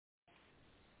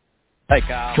Hey,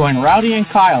 Kyle. Join Rowdy and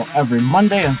Kyle every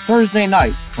Monday and Thursday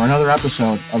night for another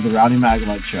episode of the Rowdy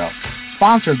Maglite Show,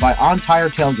 sponsored by On Tire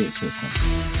Tailgate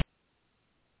System.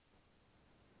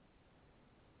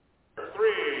 3,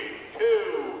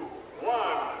 2, 1.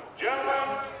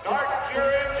 Gentlemen, start your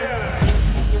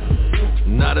engines.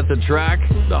 Not at the track?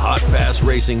 The Hot Pass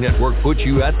Racing Network puts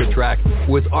you at the track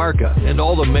with ARCA and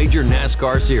all the major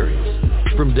NASCAR series.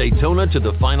 From Daytona to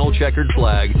the final checkered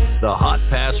flag, the Hot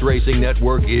Pass Racing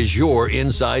Network is your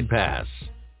inside pass.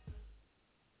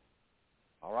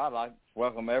 All right, I'd like to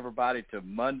welcome everybody to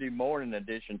Monday morning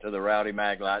edition to the Rowdy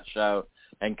Maglite Show.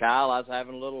 And Kyle, I was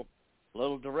having a little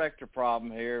director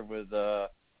problem here with a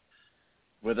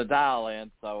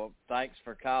dial-in, so thanks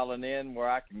for calling in where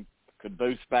I could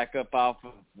boost back up off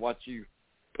of what you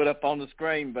put up on the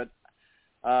screen. But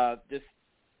just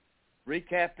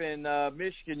recapping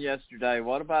Michigan yesterday,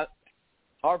 what about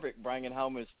Harvick bringing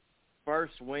home his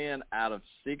first win out of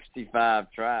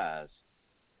 65 tries?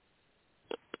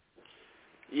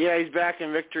 Yeah, he's back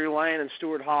in victory lane, and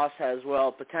Stewart Haas has,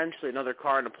 well, potentially another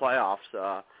car in the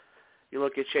playoffs. You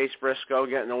look at Chase Briscoe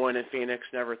getting a win in Phoenix,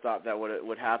 never thought that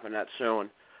would happen that soon.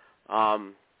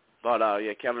 But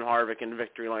Kevin Harvick in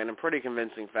victory lane in pretty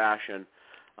convincing fashion.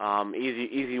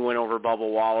 Easy win over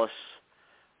Bubba Wallace,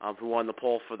 who won the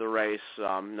pole for the race.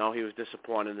 No, he was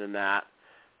disappointed in that.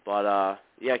 But,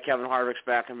 Kevin Harvick's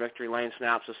back in victory lane,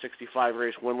 snaps a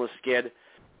 65-race winless skid,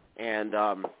 and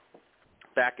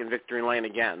back in victory lane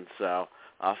again. So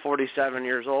 47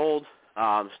 years old,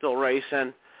 still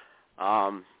racing.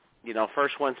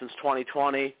 First win since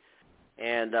 2020.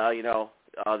 And, the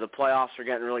playoffs are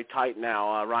getting really tight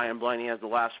now. Ryan Blaney has the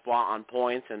last spot on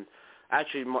points. And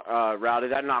actually, Rowdy,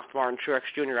 that knocked Martin Truex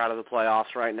Jr. out of the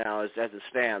playoffs right now as it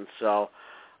stands. So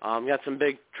we got some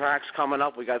big tracks coming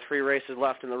up. We got 3 races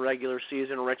left in the regular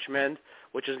season. Richmond,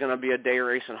 which is going to be a day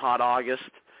race in hot August.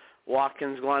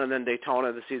 Watkins Glen, and then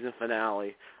Daytona, the season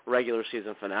finale, regular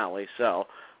season finale. So,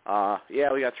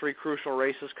 we got 3 crucial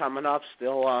races coming up.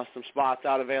 Still some spots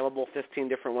out available, 15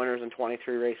 different winners and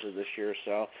 23 races this year.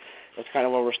 So that's kind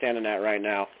of where we're standing at right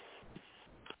now.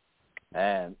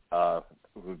 And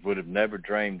we would have never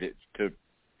dreamed it took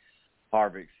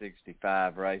Harvick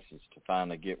 65 races to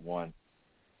finally get one.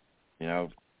 He's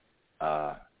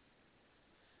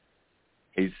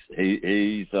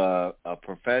a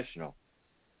professional.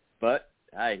 But,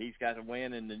 hey, he's got to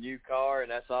win in the new car, and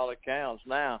that's all that counts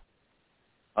now.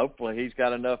 Hopefully he's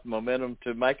got enough momentum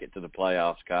to make it to the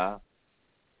playoffs, Kyle.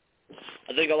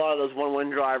 I think a lot of those one-win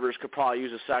drivers could probably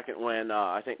use a second win.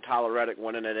 I think Tyler Reddick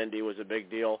winning at Indy was a big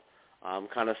deal.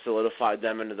 Kind of solidified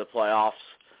them into the playoffs.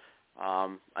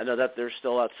 I know that there's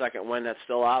still that second win that's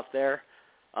still out there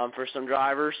for some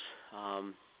drivers. A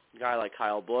guy like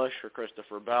Kyle Busch or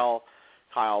Christopher Bell,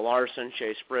 Kyle Larson,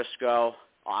 Chase Briscoe,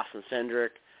 Austin Cindric.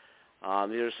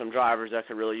 These are some drivers that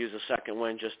could really use a second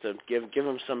win just to give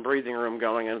them some breathing room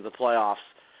going into the playoffs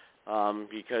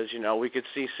because, we could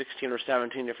see 16 or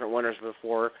 17 different winners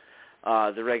before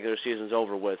the regular season's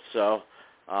over with. So,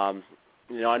 I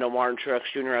know Martin Truex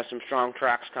Jr. has some strong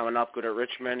tracks coming up, good at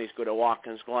Richmond. He's good at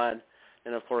Watkins Glen.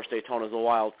 And, of course, Daytona's a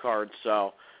wild card.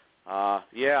 So,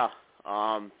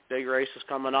 big races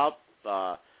coming up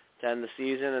to end the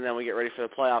season, and then we get ready for the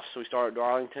playoffs. So we start at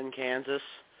Darlington, Kansas.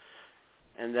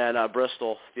 And then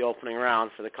Bristol, the opening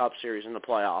round for the Cup Series in the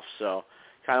playoffs. So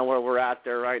kind of where we're at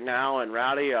there right now. And,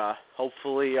 Rowdy,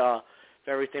 hopefully if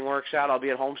everything works out, I'll be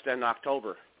at Homestead in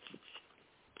October.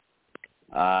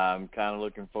 I'm kind of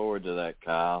looking forward to that,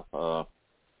 Kyle.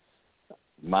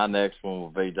 My next one will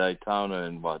be Daytona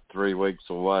in, 3 weeks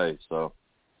away. So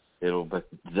it'll be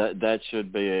that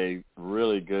should be a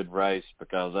really good race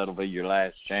because that'll be your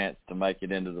last chance to make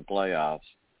it into the playoffs.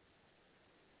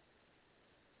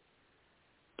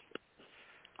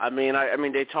 I mean,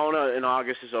 Daytona in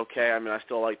August is okay. I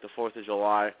still like the 4th of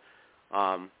July.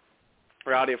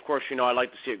 Rowdy, of course, I'd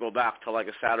like to see it go back to like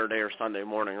a Saturday or Sunday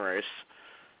morning race,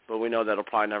 but we know that'll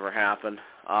probably never happen.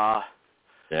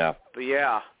 Yeah. But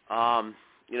yeah,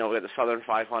 we got the Southern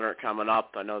 500 coming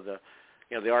up. I know the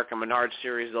ARCA Menard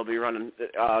Series they'll be running.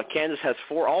 Kansas has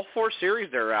all 4 series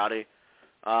there, Rowdy.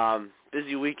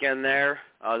 Busy weekend there.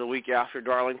 The week after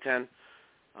Darlington.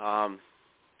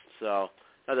 So.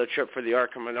 Another trip for the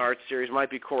ARCA Menard Series.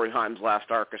 Might be Corey Haim's last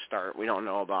ARCA start. We don't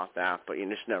know about that, but you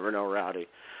just never know, Rowdy.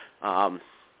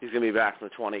 He's going to be back in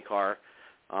the 20 car.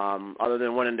 Other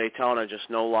than winning Daytona, just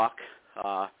no luck.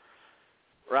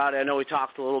 Rowdy, I know we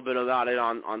talked a little bit about it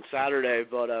on Saturday,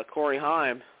 but Corey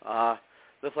Haim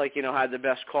looked like, had the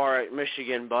best car at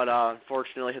Michigan, but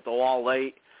unfortunately hit the wall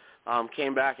late.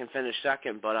 Came back and finished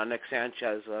second, but Nick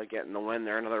Sanchez getting the win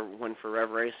there. Another win for Rev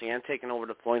Racing and taking over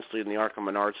the points lead in the ARCA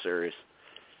Menard Series.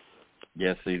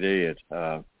 Yes, he did.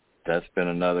 That's been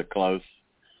another close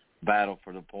battle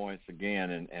for the points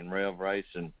again, and Rev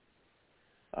Racing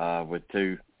with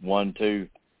 1-2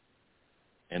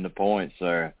 in the points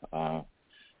there.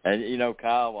 And, you know,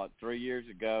 Kyle, 4 years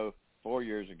ago,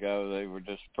 they were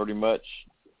just pretty much,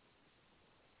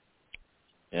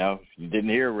 you know, you didn't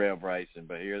hear Rev Racing,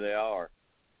 but here they are.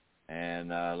 And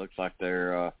looks like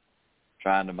they're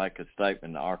trying to make a statement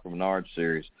in the ARCA Menard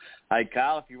series. Hey,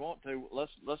 Kyle, if you want to,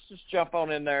 let's just jump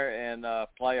on in there and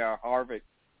play our Harvick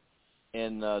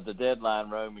in the deadline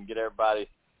room and get everybody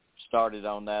started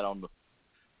on that, on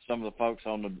some of the folks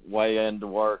on the way into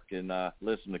work, and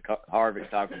listen to Harvick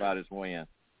talk about his win.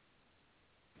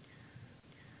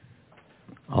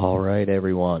 All right,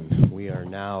 everyone. We are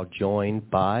now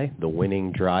joined by the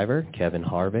winning driver, Kevin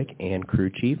Harvick, and crew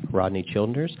chief, Rodney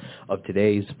Childers, of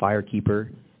today's Firekeepers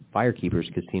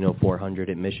Casino 400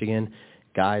 at Michigan.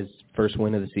 Guys, first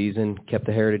win of the season, kept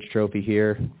the Heritage Trophy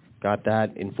here, got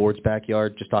that in Ford's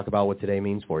backyard. Just talk about what today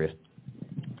means for you.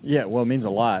 Yeah, well, it means a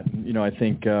lot. You know, I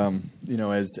think, you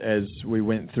know, as we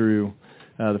went through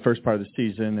the first part of the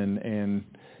season and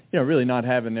you know, really not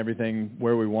having everything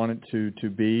where we want it to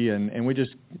be, and we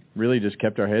just really just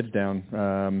kept our heads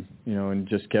down, you know, and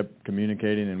just kept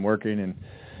communicating and working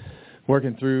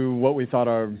through what we thought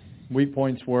our weak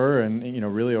points were. And, you know,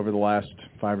 really over the last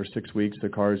 5 or 6 weeks, the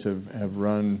cars have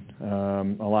run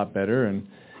a lot better. And,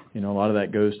 you know, a lot of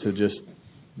that goes to just,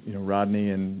 you know,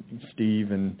 Rodney and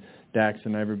Steve and Dax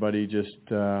and everybody just,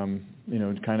 you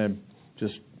know, kind of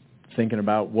just thinking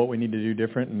about what we need to do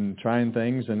different and trying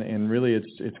things. And really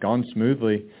it's gone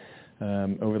smoothly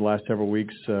over the last several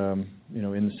weeks, you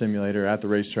know, in the simulator, at the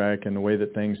racetrack, and the way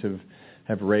that things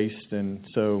have raced. And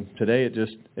so today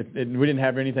we didn't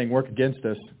have anything work against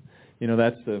us. You know,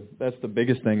 that's the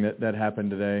biggest thing that happened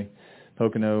today.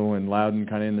 Pocono and Loudon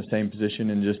kind of in the same position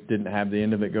and just didn't have the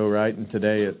end of it go right. And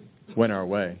today it went our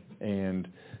way, and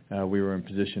we were in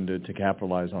position to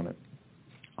capitalize on it.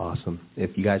 Awesome.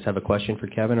 If you guys have a question for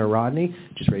Kevin or Rodney,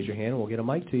 just raise your hand and we'll get a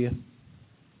mic to you.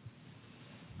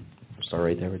 Start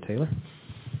right there with Taylor.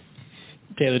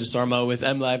 Taylor DeSormo with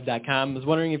MLive.com. I was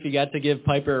wondering if you got to give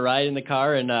Piper a ride in the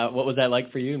car, and what was that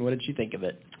like for you, and what did she think of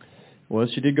it? Well,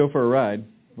 she did go for a ride.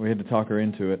 We had to talk her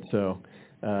into it. So,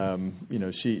 you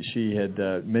know, she had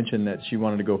mentioned that she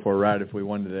wanted to go for a ride if we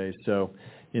won today. So,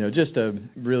 you know, just a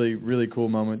really, really cool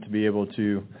moment to be able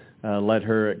to let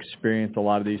her experience a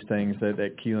lot of these things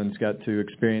that Keelan's got to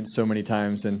experience so many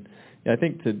times. And I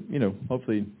think you know,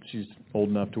 hopefully she's old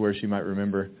enough to where she might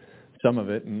remember some of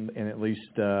it and at least,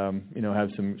 you know, have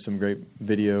some great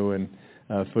video and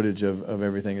footage of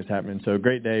everything that's happening. So a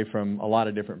great day from a lot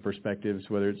of different perspectives,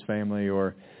 whether it's family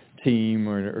or team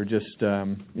or just,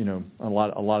 you know, a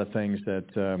lot of things that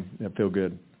feel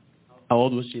good. How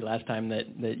old was she last time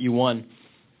that you won?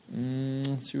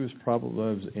 She was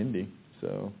probably Indy,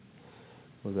 so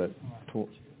was that 2?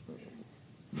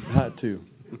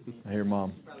 I hear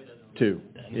Mom. 2,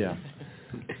 yeah.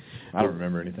 I don't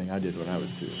remember anything I did when I was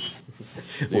 2.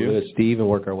 We'll go to Steve and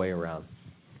work our way around.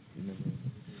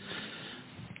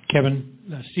 Kevin,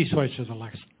 Steve Schweitzer,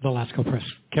 the Lasco Press.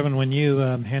 Kevin, when you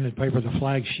handed Piper the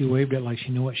flag, she waved it like she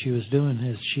knew what she was doing.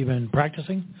 Has she been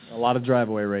practicing? A lot of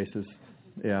driveway races.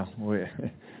 Yeah, we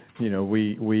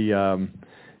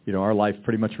you know, our life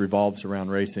pretty much revolves around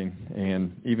racing,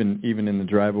 and even in the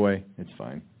driveway, it's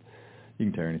fine. You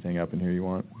can tear anything up in here you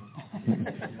want.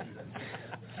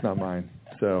 It's not mine.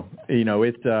 So, you know,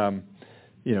 it's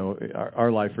you know,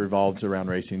 our life revolves around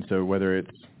racing. So whether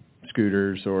it's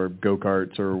scooters or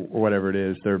go-karts or whatever it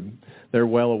is, they're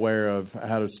well aware of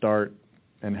how to start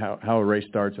and how a race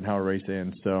starts and how a race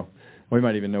ends. So we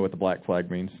might even know what the black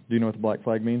flag means. Do you know what the black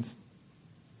flag means?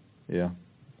 Yeah.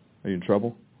 Are you in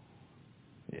trouble?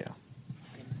 Yeah.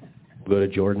 We'll go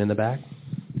to Jordan in the back.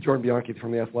 Jordan Bianchi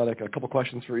from The Athletic. A couple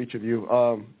questions for each of you.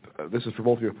 This is for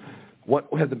both of you. What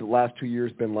have the last 2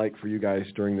 years been like for you guys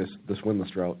during this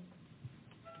winless drought?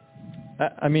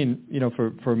 I mean, you know,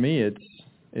 for me, it's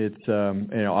you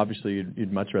know, obviously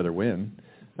you'd much rather win,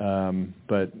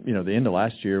 but you know, the end of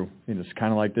last year, you know, it's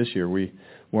kind of like this year. We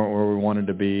weren't where we wanted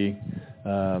to be.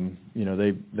 You know,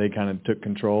 they kind of took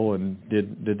control and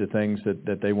did the things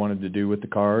that they wanted to do with the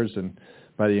cars, and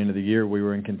by the end of the year, we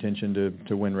were in contention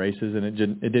to win races, and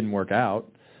it didn't work out.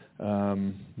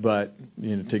 But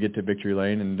you know, to get to victory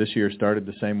lane, and this year started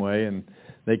the same way, and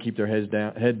they keep their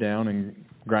head down and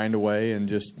grind away and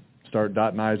just start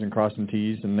dotting I's and crossing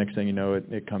T's, and next thing you know,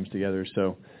 it comes together.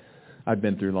 So I've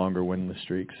been through longer winless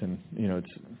streaks, and you know,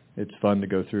 it's fun to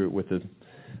go through it with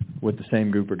the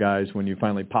same group of guys when you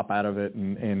finally pop out of it,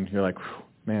 and you're like,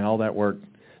 man, all that work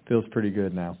feels pretty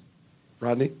good now.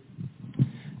 Rodney?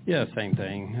 Yeah, same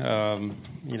thing.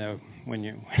 You know, when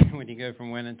you go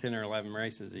from winning 10 or 11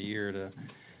 races a year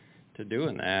to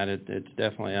doing that, it's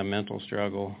definitely a mental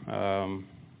struggle.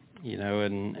 You know,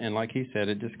 and like he said,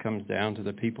 it just comes down to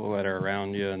the people that are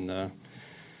around you and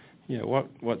you know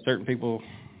what certain people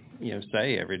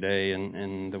say every day,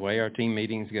 and the way our team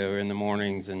meetings go in the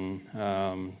mornings,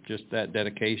 and just that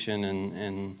dedication,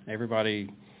 and everybody.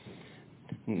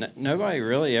 Nobody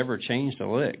really ever changed a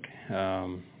lick.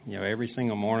 You know, every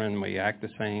single morning we act the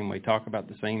same. We talk about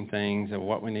the same things and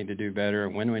what we need to do better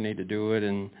and when we need to do it.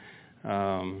 And,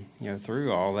 you know,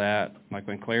 through all that, like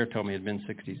when Claire told me it had been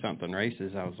 60-something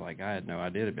races, I was like, I had no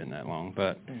idea it had been that long.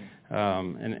 But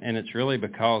and it's really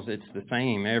because it's the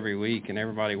same every week, and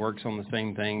everybody works on the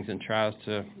same things and tries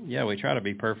to, we try to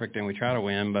be perfect and we try to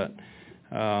win. But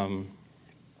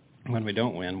when we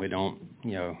don't win, we don't,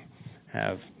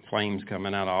 have flames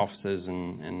coming out of offices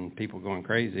and people going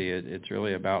crazy. It's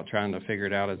really about trying to figure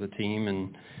it out as a team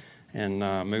and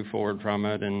move forward from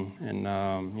it. And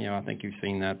I think you've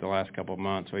seen that the last couple of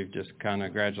months. We've just kind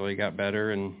of gradually got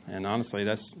better, and honestly,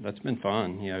 that's been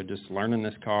fun. Just learning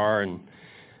this car. And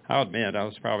I'll admit I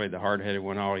was probably the hard-headed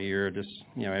one all year. Just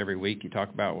every week you talk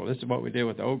about, well, this is what we did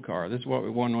with the old car. This is what we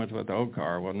won with the old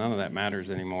car. Well, none of that matters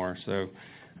anymore. So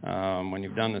when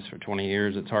you've done this for 20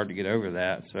 years, it's hard to get over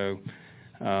that. So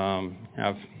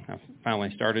I've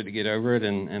finally started to get over it,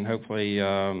 and hopefully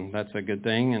that's a good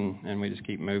thing, and we just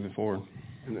keep moving forward.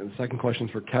 And the second question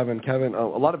is for Kevin. Kevin,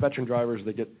 a lot of veteran drivers,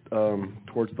 they get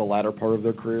towards the latter part of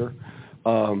their career,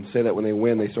 say that when they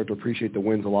win, they start to appreciate the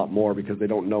wins a lot more because they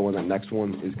don't know when that next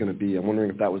one is going to be. I'm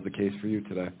wondering if that was the case for you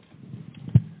today.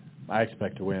 I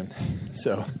expect to win,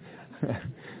 so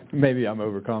maybe I'm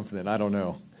overconfident. I don't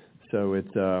know. So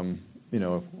it's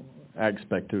I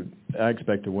expect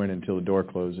to win until the door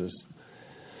closes,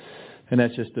 and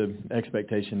that's just the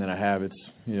expectation that I have.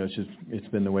 It's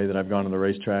been the way that I've gone on the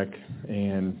racetrack,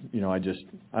 and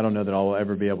I don't know that I'll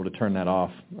ever be able to turn that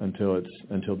off until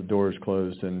the door is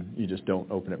closed and you just don't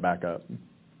open it back up.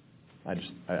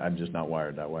 I'm just not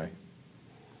wired that way.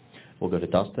 We'll go to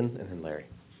Dustin and then Larry.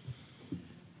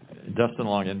 Dustin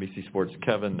Long, NBC Sports.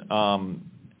 Kevin,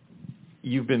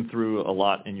 you've been through a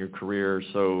lot in your career,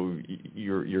 so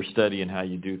you're steady in how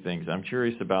you do things. I'm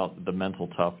curious about the mental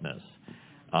toughness.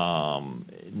 I'm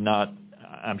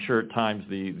sure at times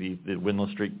the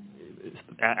winless streak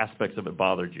aspects of it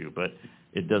bothered you, but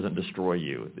it doesn't destroy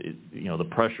you. The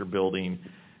pressure building,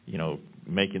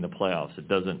 making the playoffs,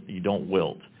 you don't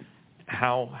wilt.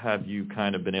 How have you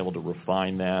kind of been able to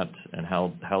refine that, and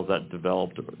how's that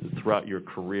developed throughout your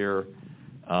career,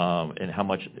 and how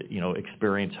much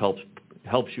experience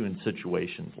helps you in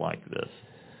situations like this?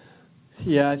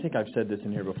 Yeah, I think I've said this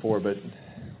in here before, but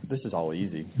this is all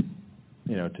easy,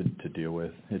 to deal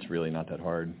with. It's really not that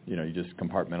hard. You just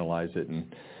compartmentalize it,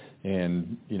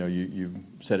 and you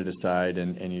set it aside,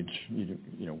 and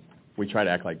we try to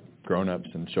act like grown-ups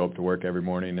and show up to work every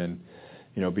morning and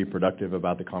be productive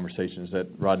about the conversations that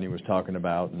Rodney was talking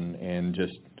about, and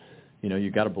just you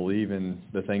got to believe in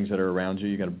the things that are around you.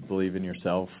 You got to believe in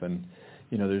yourself, and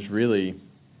there's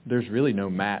really no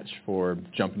match for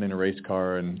jumping in a race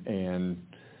car and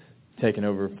taking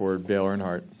over for Dale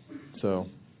Earnhardt. So,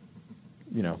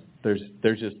 there's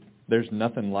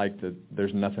nothing like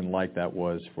that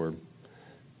was for,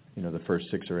 the first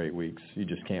 6 or 8 weeks. You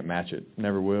just can't match it.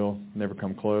 Never will, never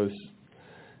come close.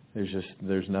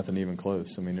 There's nothing even close.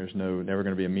 I mean, there's never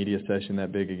going to be a media session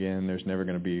that big again. There's never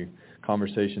going to be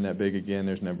conversation that big again.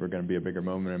 There's never going to be a bigger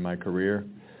moment in my career.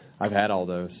 I've had all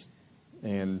those.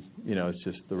 And it's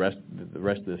just the rest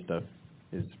of this stuff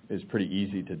is pretty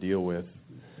easy to deal with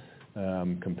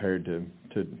compared to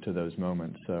those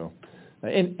moments. So,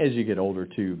 and as you get older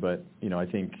too, but I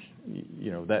think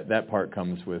that part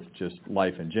comes with just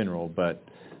life in general. But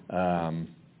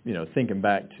thinking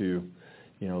back to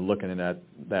looking at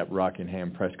that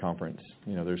Rockingham press conference,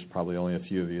 there's probably only a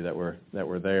few of you that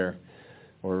were there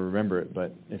or remember it,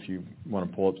 but if you want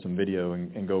to pull up some video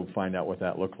and go find out what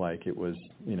that looked like, it was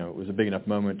a big enough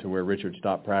moment to where Richard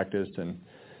stopped practice, and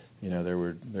there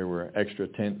were extra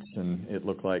tents, and it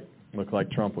looked like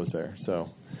Trump was there. So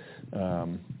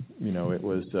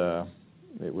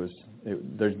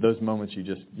there's those moments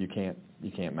you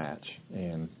can't match,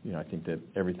 and I think that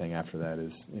everything after that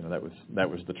is that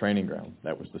was the training ground.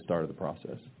 That was the start of the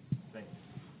process.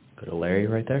 Go to Larry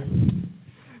right there.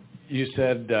 You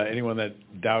said anyone that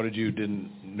doubted you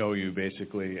didn't know you,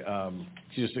 basically. Can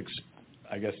you just,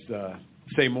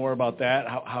 say more about that,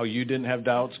 how you didn't have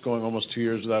doubts going almost 2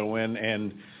 years without a win,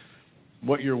 and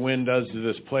what your win does to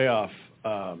this playoff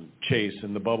chase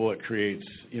and the bubble it creates,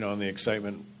 and the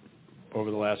excitement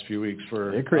over the last few weeks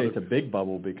for it creates a big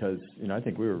bubble because I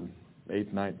think we were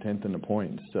 8th, 9th, 10th in the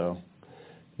points. So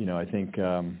I think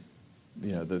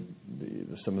the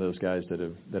some of those guys that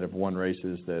have won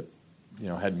races that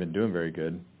hadn't been doing very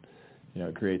good,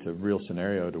 it creates a real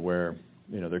scenario to where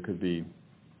there could be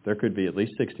at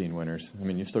least 16 winners. I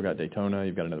mean, you've still got Daytona,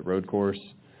 you've got another road course.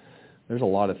 There's a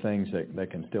lot of things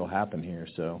that can still happen here.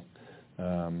 So,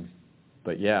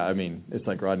 but yeah, I mean, it's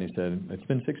like Rodney said, it's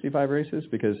been 65 races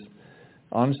because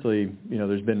honestly,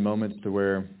 there's been moments to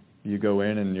where you go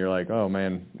in and you're like, oh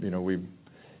man,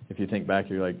 if you think back,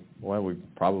 you're like, well, we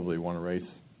probably won a race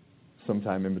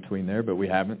sometime in between there, but we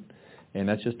haven't. And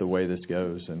that's just the way this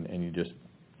goes. And you just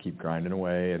keep grinding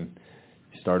away and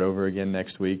start over again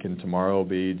next week. And tomorrow will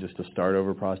be just a start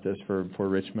over process for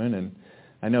Richmond. And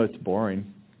I know it's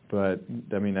boring, but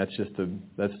I mean, that's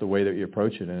the way that you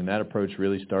approach it. And that approach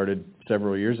really started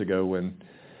several years ago when,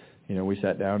 we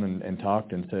sat down and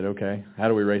talked and said, okay, how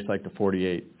do we race like the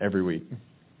 48 every week?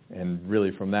 And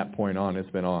really from that point on,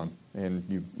 it's been on.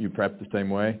 And you prep the same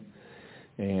way.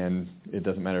 And it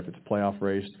doesn't matter if it's a playoff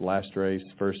race, last race,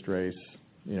 first race,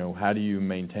 how do you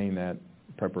maintain that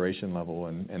preparation level?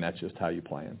 And that's just how you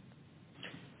plan.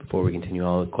 Before we continue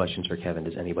on with questions for Kevin,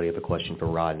 does anybody have a question for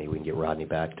Rodney? We can get Rodney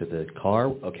back to the car.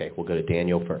 Okay, we'll go to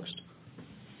Daniel first.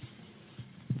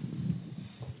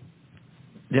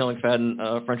 Daniel McFadden,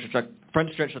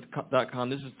 FrenchStretch.com.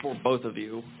 This is for both of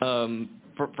you.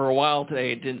 For a while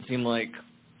today, it didn't seem like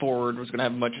Ford was going to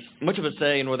have much of a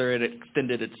say in whether it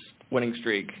extended its winning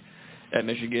streak at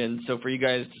Michigan. So for you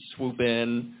guys to swoop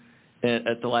in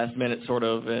at the last minute, sort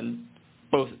of, and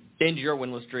both end your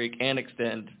winless streak and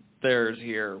extend theirs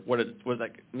here, what does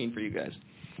that mean for you guys?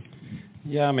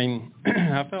 Yeah, I mean,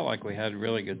 I felt like we had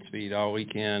really good speed all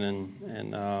weekend,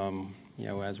 and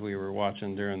as we were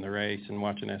watching during the race and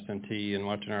watching SMT and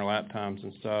watching our lap times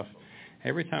and stuff,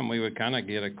 every time we would kind of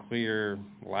get a clear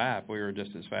lap, we were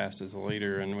just as fast as the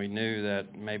leader, and we knew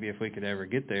that maybe if we could ever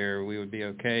get there, we would be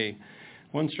okay.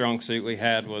 One strong suit we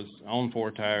had was on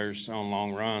 4 tires on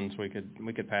long runs. We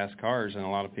could pass cars, and a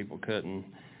lot of people couldn't.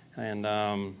 And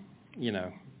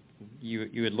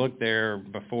you would look there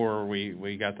before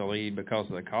we got the lead because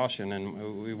of the caution,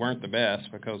 and we weren't the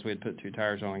best because we had put 2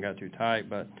 tires on and got too tight,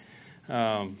 but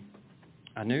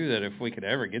I knew that if we could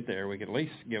ever get there, we could at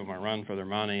least give them a run for their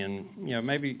money. And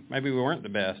maybe we weren't the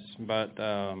best, but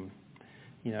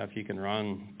if you can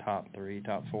run top 3,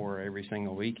 top 4 every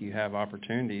single week, you have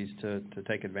opportunities to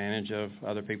take advantage of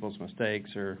other people's mistakes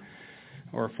or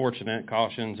fortunate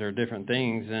cautions or different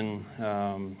things. And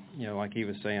like he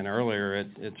was saying earlier,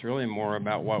 it's really more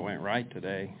about what went right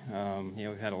today.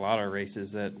 We've had a lot of races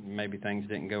that maybe things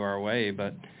didn't go our way,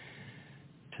 but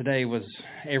today was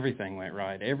everything went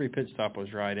right. Every pit stop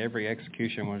was right. Every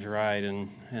execution was right,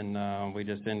 and we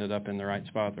just ended up in the right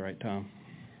spot at the right time.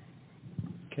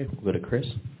 Okay, we'll go to Chris.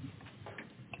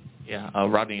 Yeah,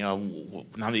 Rodney, now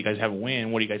that you guys have a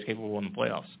win, what are you guys capable of in the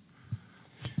playoffs?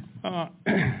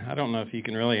 I don't know if you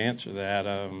can really answer that.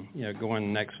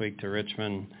 Going next week to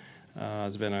Richmond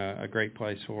has been a great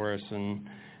place for us, and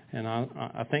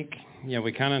I think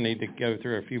we kind of need to go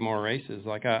through a few more races.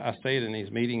 Like I say it in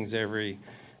these meetings every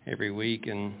week,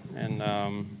 and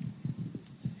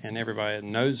everybody that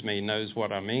knows me knows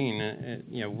what I mean.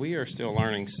 We are still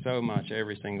learning so much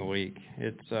every single week.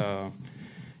 It's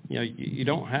you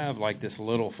don't have like this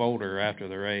little folder after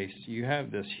the race. You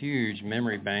have this huge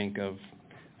memory bank of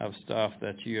stuff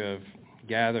that you have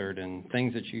gathered and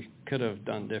things that you could have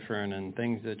done different and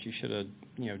things that you should have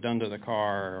done to the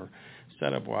car or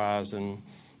setup wise, and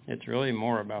it's really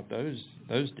more about those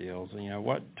deals.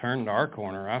 What turned our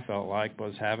corner, I felt like,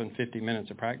 was having 50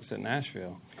 minutes of practice at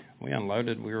Nashville. We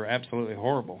unloaded, we were absolutely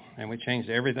horrible, and we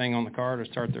changed everything on the car to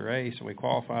start the race, and we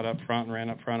qualified up front and ran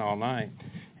up front all night,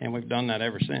 and we've done that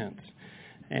ever since.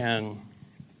 And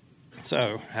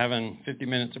so having 50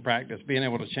 minutes of practice, being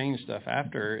able to change stuff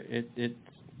after, it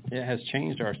has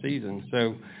changed our season.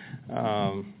 So,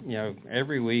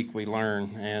 every week we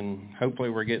learn, and hopefully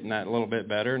we're getting that a little bit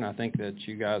better, and I think that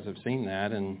you guys have seen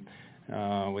that, and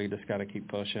we just got to keep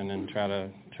pushing and try to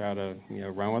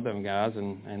run with them guys,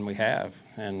 and we have.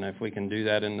 And if we can do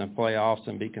that in the playoffs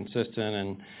and be consistent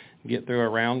and get through a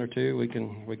round or two, we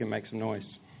can make some noise.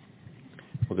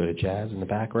 We'll go to Jazz in the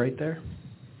back right there.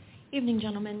 Evening,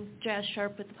 gentlemen. Jazz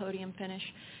Sharp with the podium finish.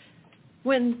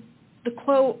 When the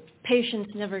quote, patience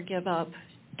never give up,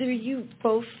 do you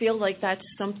both feel like that's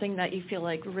something that you feel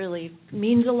like really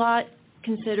means a lot,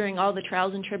 considering all the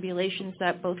trials and tribulations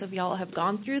that both of y'all have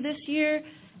gone through this year?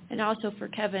 And also for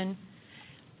Kevin,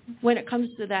 when it comes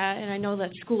to that, and I know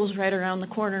that school's right around the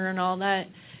corner and all that,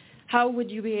 how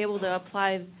would you be able to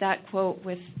apply that quote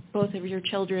with both of your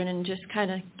children and just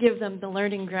kind of give them the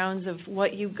learning grounds of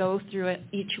what you go through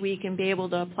each week and be able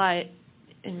to apply it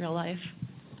in real life?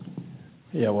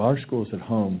 Yeah, well, our school's at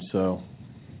home, so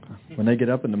when they get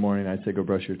up in the morning, I'd say go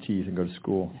brush your teeth and go to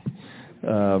school.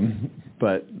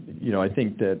 But, I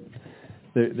think that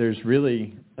there's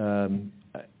really,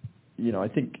 I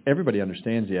think everybody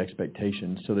understands the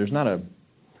expectations, so there's not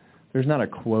a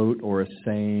quote or a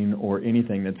saying or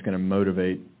anything that's going to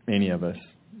motivate any of us,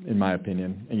 in my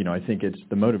opinion. I think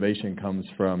the motivation comes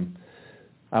from,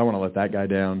 I don't want to let that guy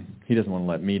down. He doesn't want to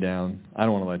let me down. I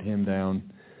don't want to let him down.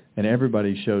 And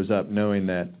everybody shows up knowing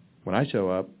that when I show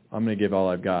up, I'm going to give all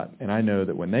I've got. And I know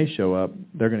that when they show up,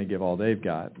 they're going to give all they've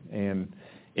got. And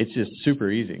it's just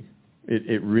super easy.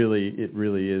 It really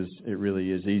is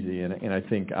easy. And I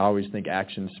always think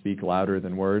actions speak louder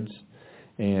than words.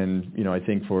 And, I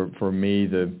think for me,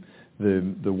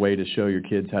 the way to show your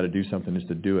kids how to do something is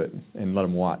to do it and let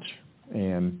them watch.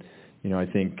 And, I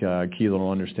think Keelan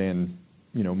will understand,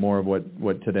 more of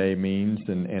what today means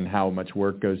and how much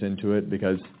work goes into it,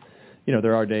 because,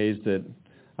 there are days that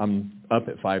I'm up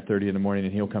at 5:30 in the morning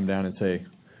and he'll come down and say,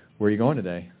 "Where are you going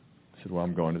today?" I said, "Well,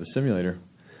 I'm going to the simulator."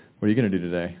 "What are you going to do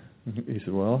today?" He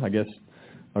said, "Well, I guess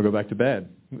I'll go back to bed."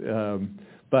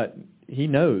 But he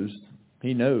knows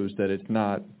that it's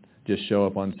not just show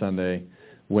up on Sunday,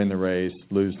 win the race,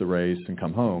 lose the race, and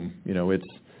come home.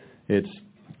 It's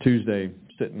Tuesday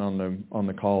sitting on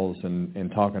the calls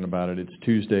and talking about it. It's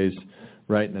Tuesdays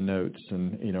writing the notes,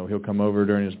 and he'll come over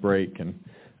during his break and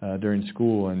during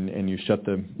school, and you shut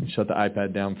the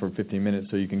iPad down for 15 minutes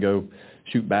so you can go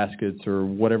shoot baskets or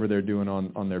whatever they're doing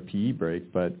on their PE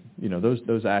break. But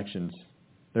those actions,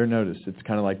 they're noticed. It's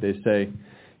kind of like they say,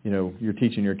 you're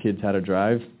teaching your kids how to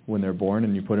drive when they're born,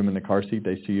 and you put them in the car seat.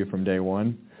 They see you from day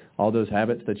one. All those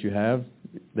habits that you have,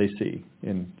 they see.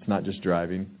 And it's not just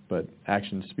driving, but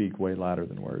actions speak way louder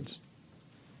than words.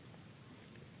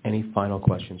 Any final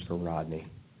questions for Rodney?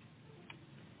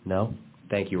 No?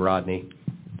 Thank you, Rodney.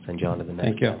 Send you on to the next.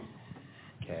 Thank you.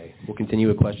 Okay. We'll continue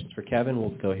with questions for Kevin. We'll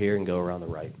go here and go around the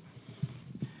right.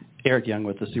 Eric Young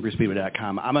with the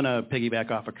superspeedway.com. I'm going to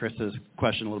piggyback off of Chris's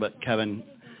question a little bit. Kevin,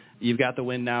 you've got the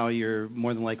win now. You're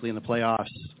more than likely in the playoffs.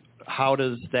 How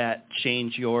does that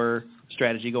change your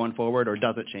strategy going forward, or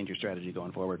does it change your strategy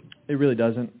going forward? It really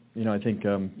doesn't. I think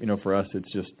for us,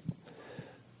 it's just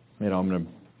I'm going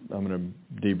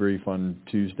to debrief on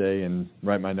Tuesday and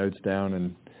write my notes down,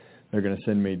 and they're going to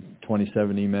send me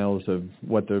 27 emails of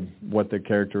what the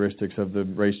characteristics of the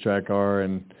racetrack are,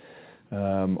 and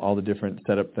all the different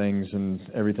setup things and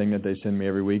everything that they send me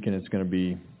every week, and it's going to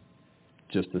be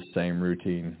just the same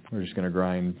routine. We're just going to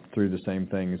grind through the same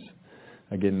things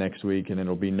again next week, and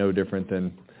it'll be no different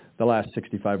than the last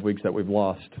 65 weeks that we've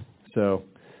lost. So,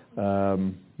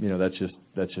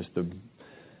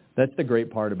 that's the great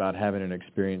part about having an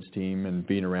experienced team and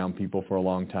being around people for a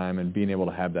long time and being able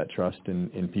to have that trust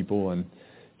in people and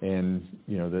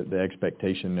the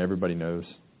expectation. Everybody knows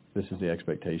this is the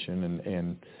expectation,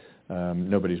 and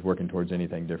nobody's working towards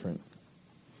anything different.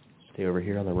 Stay over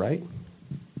here on the right.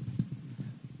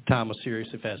 Tom with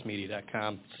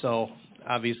SeriouslyFastMedia.com. So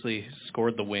obviously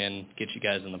scored the win, get you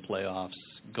guys in the playoffs.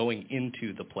 Going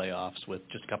into the playoffs with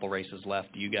just a couple races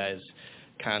left, do you guys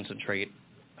concentrate?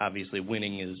 Obviously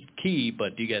winning is key,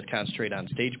 but do you guys concentrate on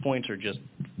stage points or just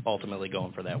ultimately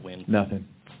going for that win? Nothing.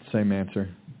 Same answer.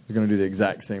 We're going to do the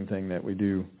exact same thing that we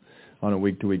do on a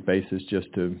week-to-week basis,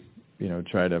 just to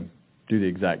try to do the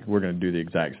exact. We're going to do the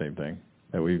exact same thing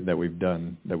that we've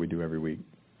done, that we do every week.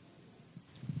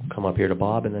 Come up here to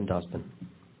Bob and then Dustin.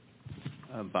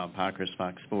 Bob Pockers,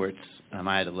 Fox Sports.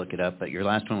 I had to look it up, but your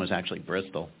last one was actually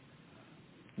Bristol.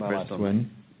 My last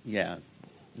win? Yeah,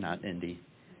 not Indy.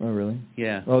 Oh, really?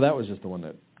 Yeah. Oh, that was just the one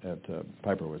that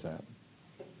Piper was at.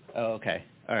 Oh, okay.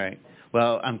 All right.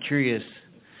 Well, I'm curious.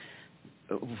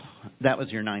 That was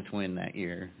your 9th win that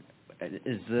year.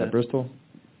 At Bristol?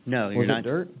 No, was you're it not.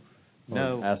 Dirt?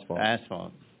 No, asphalt.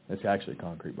 Asphalt. It's actually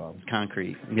concrete, Bob.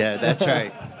 Concrete. Yeah, that's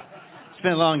right. It's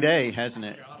been a long day, hasn't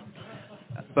it?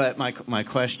 But my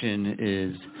question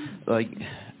is,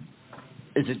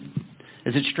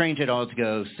 is it strange at all to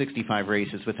go 65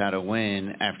 races without a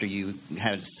win after you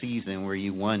had a season where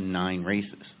you won 9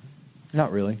 races?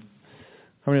 Not really.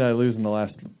 How many did I lose in the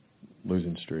last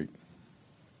losing streak?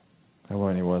 How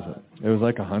many was it? It was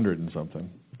like 100 and something.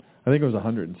 I think it was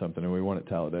 100 and something, and we won at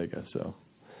Talladega. So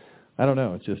I don't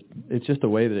know. It's just the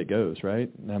way that it goes, right?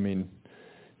 I mean,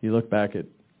 you look back at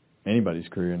anybody's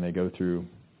career and they go through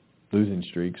losing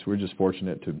streaks. We're just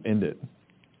fortunate to end it.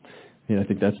 I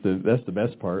think that's the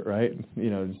best part, right?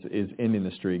 Is ending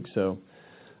the streak. So,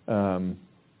 I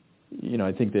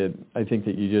think that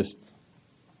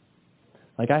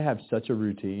like I have such a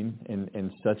routine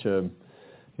and such a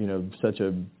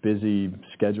busy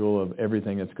schedule of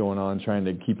everything that's going on, trying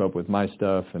to keep up with my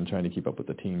stuff and trying to keep up with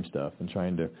the team stuff and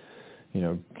trying to,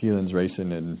 Keelan's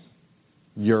racing in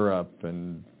Europe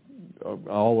and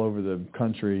all over the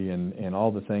country and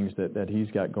all the things that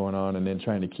he's got going on, and then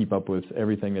trying to keep up with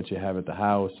everything that you have at the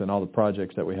house and all the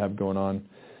projects that we have going on.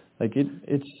 Like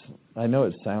it's I know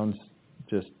it sounds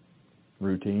just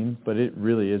routine, but it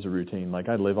really is a routine. Like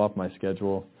I live off my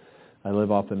schedule. I live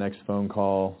off the next phone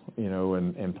call,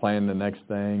 and plan the next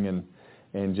thing,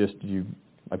 and just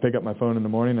I pick up my phone in the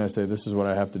morning and I say, this is what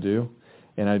I have to do,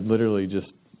 and I literally just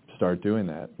start doing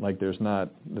that. Like it's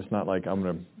not like I'm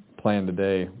going to plan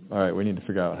today, all right, we need to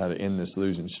figure out how to end this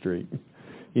losing streak.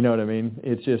 You know what I mean?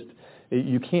 It's just,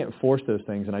 you can't force those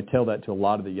things, and I tell that to a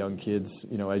lot of the young kids,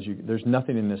 there's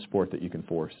nothing in this sport that you can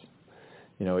force.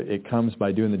 It comes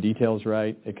by doing the details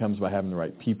right. It comes by having the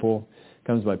right people. It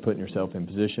comes by putting yourself in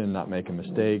position, not making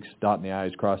mistakes, dotting the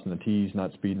I's, crossing the T's,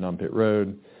 not speeding on pit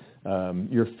road.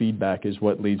 Your feedback is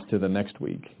what leads to the next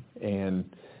week. And,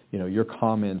 your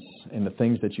comments and the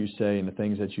things that you say and the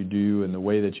things that you do and the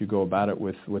way that you go about it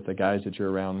with the guys that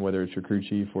you're around, whether it's your crew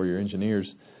chief or your engineers,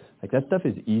 like that stuff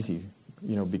is easy,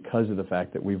 because of the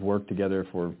fact that we've worked together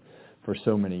for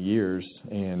so many years,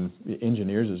 and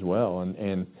engineers as well.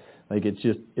 And like it's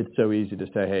so easy to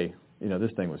say, hey,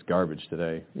 this thing was garbage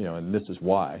today, and this is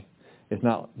why. It's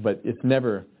not, but it's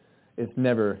never,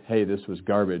 hey, this was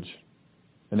garbage,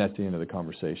 and that's the end of the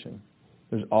conversation.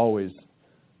 There's always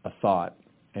a thought,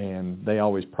 and they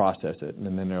always process it,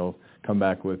 and then they'll come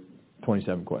back with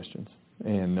 27 questions,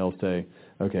 and they'll say,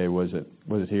 okay, was it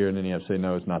here? And then you have to say,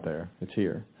 no, it's not there, it's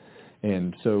here.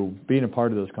 And so being a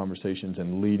part of those conversations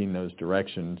and leading those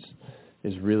directions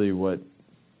is really what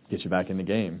gets you back in the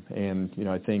game. And,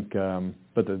 I think,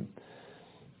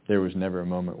 there was never a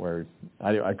moment where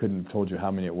I couldn't have told you how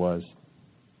many it was.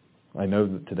 I know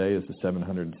that today is the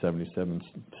 777th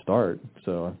start,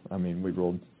 so, we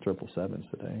rolled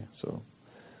 777s today. So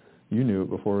you knew it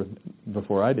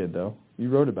before I did, though. You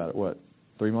wrote about it, what,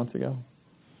 3 months ago?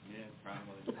 Yeah,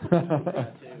 probably.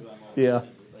 Yeah.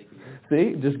 See,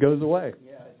 it just goes away.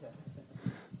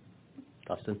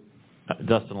 Dustin?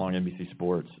 Dustin Long, NBC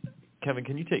Sports. Kevin,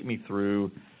 can you take me through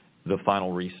the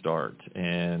final restart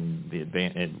and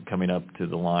and coming up to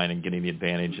the line and getting the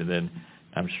advantage, and then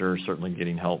I'm sure certainly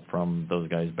getting help from those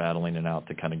guys battling it out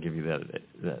to kind of give you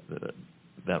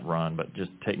that run, but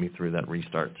just take me through that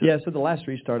restart too. Yeah, so the last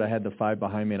restart I had the 5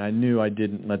 behind me, and I knew I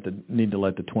didn't need to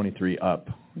let the 23 up.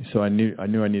 So I knew I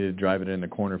needed to drive it in the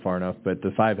corner far enough, but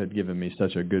the 5 had given me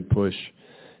such a good push.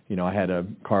 I had a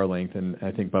car length, and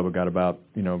I think Bubba got about,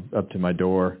 up to my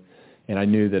door, and I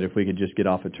knew that if we could just get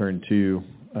off of turn 2,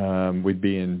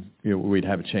 we'd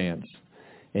have a chance.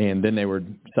 And then they were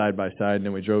side by side, and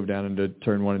then we drove down into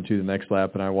turn 1 and 2 the next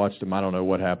lap, and I watched them. I don't know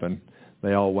what happened.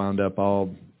 They all wound up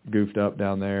all goofed up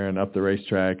down there and up the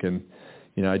racetrack, and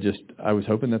I was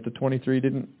hoping that the 23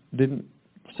 didn't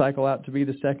cycle out to be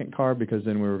the second car, because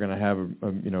then we were going to have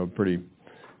a pretty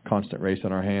constant race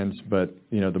on our hands. But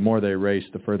the more they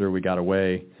raced, the further we got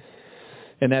away,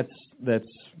 and that's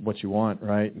what you want,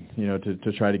 right?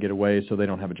 To try to get away so they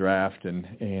don't have a draft and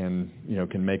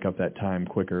can make up that time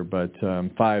quicker. But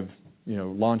 5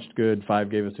 launched good. 5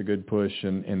 gave us a good push,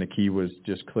 and the key was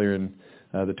just clearing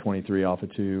the 23 off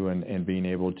of 2 and being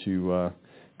able to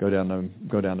go down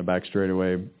the back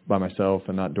straightaway by myself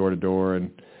and not door to door,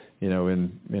 and in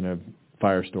a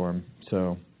firestorm.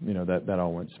 So that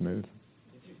all went smooth.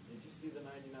 Did you see the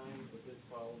 99 with this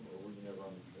problem, or were you never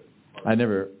on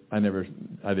the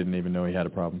I didn't even know he had a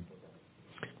problem.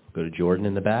 Go to Jordan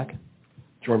in the back.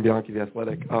 Jordan Bianchi, the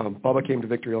Athletic. Bubba came to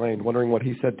Victory Lane, wondering what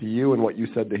he said to you and what you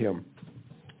said to him.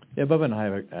 Yeah, Bubba and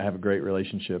I have a great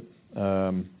relationship. We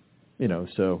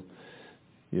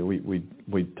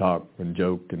talk and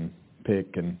joke and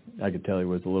pick, and I could tell he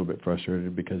was a little bit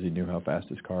frustrated because he knew how fast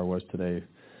his car was today.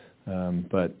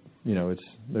 But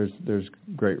there's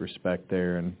great respect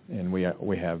there, and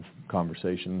we have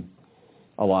conversation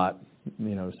a lot.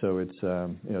 So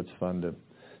it's fun to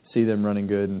see them running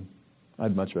good, and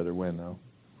I'd much rather win though.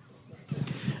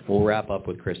 We'll wrap up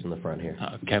with Chris in the front here.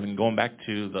 Kevin, going back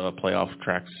to the playoff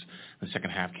tracks, the second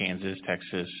half, Kansas,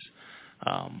 Texas,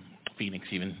 Phoenix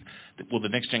even, will the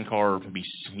next-gen car be,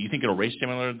 you think it'll race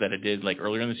similar that it did like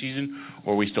earlier in the season,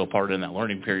 or are we still part in that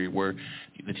learning period where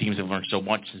the teams have learned so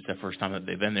much since the first time that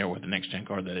they've been there with the next-gen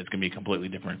car that it's going to be a completely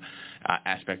different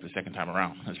aspect the second time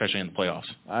around, especially in the playoffs?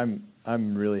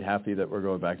 I'm really happy that we're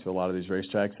going back to a lot of these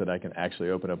racetracks that I can actually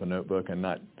open up a notebook and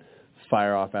not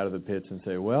fire off out of the pits and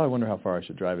say, well, I wonder how far I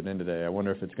should drive it in today. I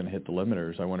wonder if it's going to hit the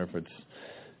limiters. I wonder if it's,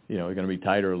 going to be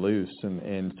tight or loose,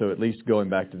 and so at least going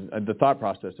back to the thought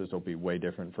processes will be way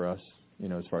different for us,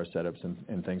 as far as setups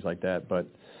and things like that. But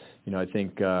I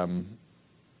think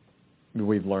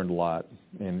we've learned a lot,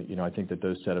 and I think that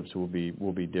those setups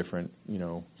will be different.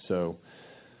 So,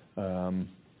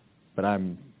 but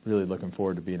I'm really looking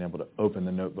forward to being able to open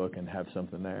the notebook and have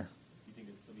something there. You think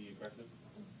it's going to be aggressive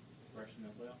in the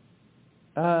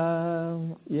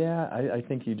playoff? Yeah, I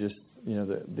think you just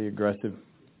the aggressive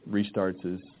restarts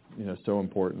is so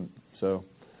important. So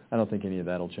I don't think any of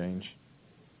that'll change.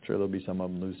 I'm sure there'll be some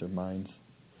of them lose their minds.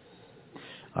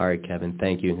 All right, Kevin.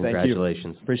 Thank you. Congratulations.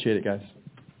 Thank you. Appreciate it, guys.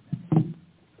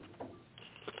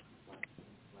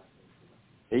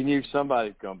 He knew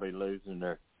somebody's going to be losing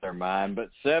their mind, but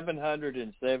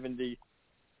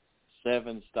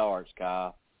 777 starts,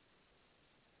 Kyle.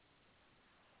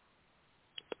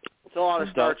 It's a lot of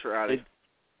starts, Rowdy.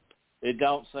 It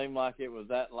don't seem like it was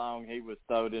that long he was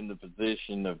thrown in the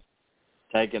position of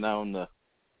taking on the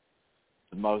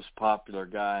most popular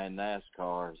guy in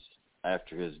NASCAR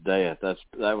after his death.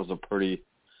 That was a pretty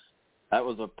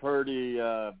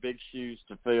big shoes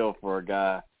to fill for a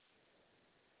guy.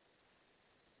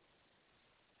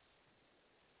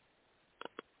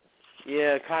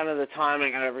 Yeah, kind of the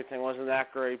timing and everything wasn't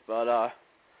that great, but at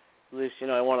least he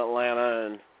won Atlanta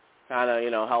and kind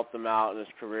of helped him out in his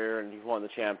career, and he won the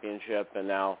championship, and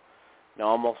now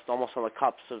almost on the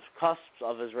cusp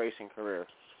of his racing career.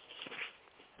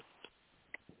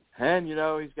 And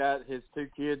he's got his two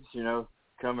kids,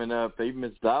 coming up. Even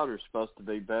his daughter's supposed to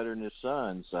be better than his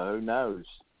son, so who knows,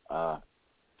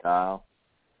 Kyle.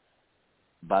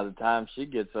 By the time she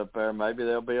gets up there, maybe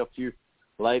there'll be a few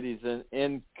ladies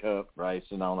in Cup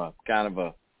racing on a kind of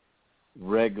a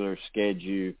regular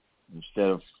schedule instead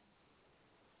of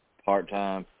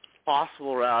part-time.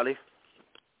 Possible, Rowdy.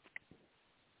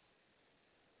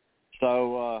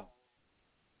 So,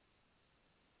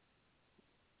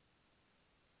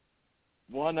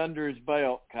 one under his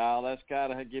belt, Kyle. That's got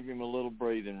to give him a little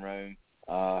breathing room.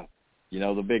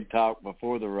 The big talk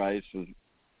before the race was,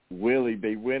 will he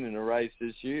be winning a race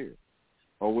this year?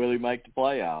 Or will he make the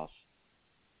playoffs?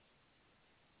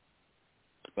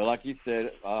 But like you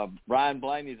said, Ryan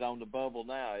Blaney's on the bubble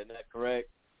now. Isn't that correct?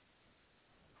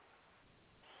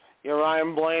 Yeah,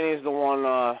 Ryan Blaney's the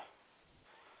one.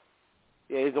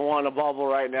 He's the one on the bubble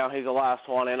right now. He's the last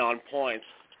one in on points.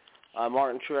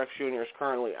 Martin Truex Jr. is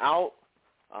currently out,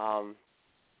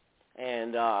 that'd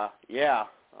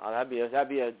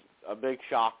be a big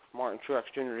shock. Martin Truex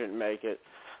Jr. didn't make it,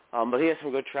 but he has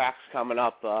some good tracks coming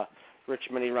up.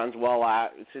 Richmond he runs well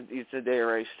at. It's a day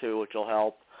race too, which will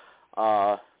help.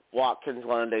 Watkins,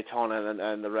 Glen, and Daytona,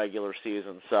 and the regular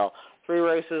season. So 3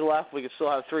 races left. We could still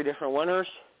have 3 different winners.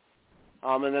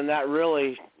 And then that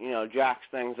really, jacks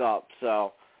things up.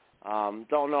 So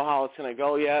don't know how it's going to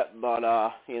go yet, but,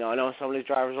 I know some of these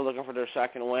drivers are looking for their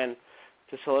second win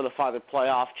to solidify their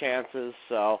playoff chances.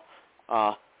 So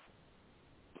a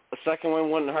second win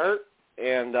wouldn't hurt,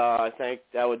 and I think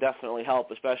that would definitely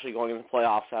help, especially going into the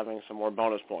playoffs, having some more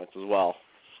bonus points as well.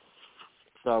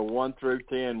 So 1 through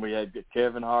 10, we had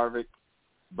Kevin Harvick,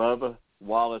 Bubba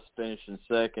Wallace finishing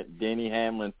second, Denny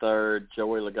Hamlin third,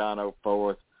 Joey Logano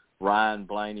fourth, Ryan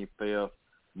Blaney fifth,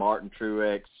 Martin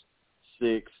Truex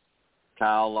sixth,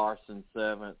 Kyle Larson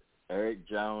seventh, Eric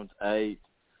Jones eighth,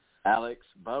 Alex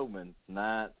Bowman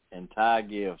ninth, and Ty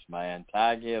Gibbs, man.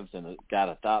 Ty Gibbs got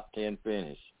a top 10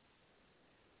 finish.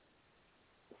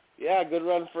 Yeah, good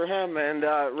run for him. And,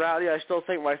 Rowdy, I still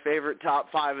think my favorite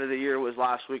top 5 of the year was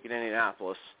last week in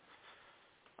Indianapolis.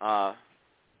 I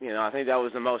think that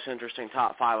was the most interesting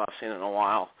top 5 I've seen in a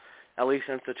while, at least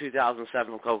since the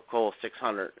 2007 Coca-Cola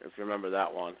 600, if you remember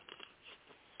that one.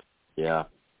 Yeah.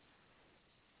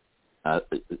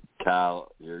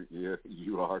 Kyle,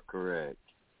 you are correct.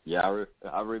 Yeah,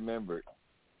 I remember it.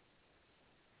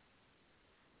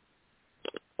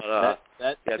 Ty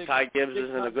Gibbs is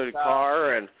in a good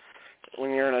car, and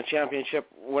when you're in a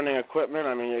championship-winning equipment,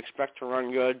 you expect to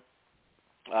run good.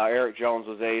 Eric Jones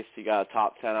was ace. He got a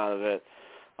top 10 out of it.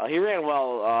 He ran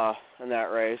well in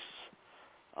that race.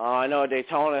 I know at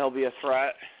Daytona he'll be a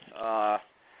threat.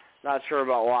 Not sure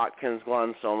about Watkins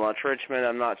Glen so much. Richmond,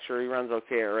 I'm not sure. He runs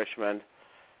okay at Richmond.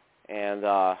 And,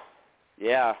 I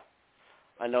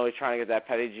know he's trying to get that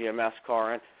Petty GMS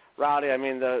car in. Rowdy,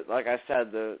 like I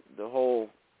said, the whole,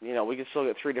 we can still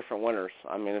get 3 different winners.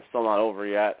 It's still not over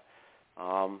yet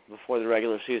before the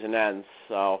regular season ends.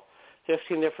 So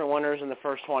 15 different winners in the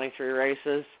first 23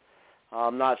 races.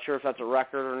 I'm not sure if that's a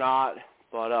record or not,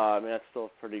 but that's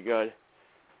still pretty good.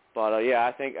 But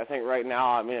I think right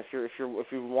now, if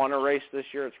you want to race this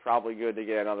year, it's probably good to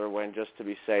get another win just to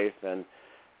be safe and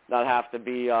not have to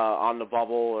be on the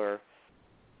bubble or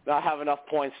not have enough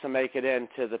points to make it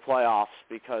into the playoffs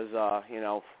because,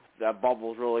 that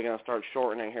bubble's really going to start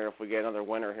shortening here if we get another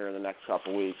winner here in the next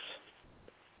couple weeks.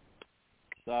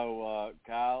 So,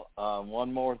 Kyle,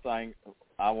 one more thing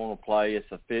I want to play.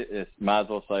 It's might as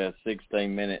well say a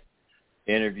 16-minute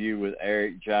interview with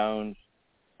Eric Jones.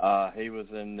 He was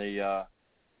in the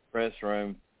press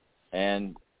room,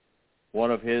 and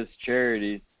one of his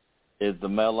charities is the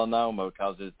melanoma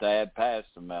because his dad passed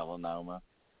from melanoma,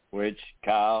 which,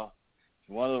 Kyle,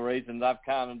 is one of the reasons I've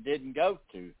kind of didn't go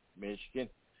to Michigan.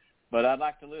 But I'd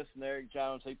like to listen to Eric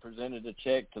Jones. He presented a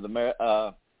check to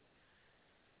the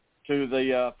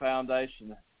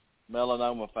foundation,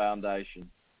 Melanoma Foundation.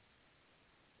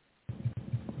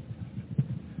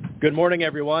 Good morning,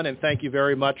 everyone, and thank you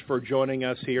very much for joining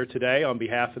us here today on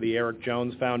behalf of the Eric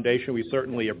Jones Foundation. We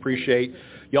certainly appreciate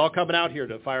y'all coming out here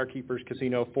to Firekeepers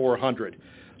Casino 400.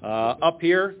 Up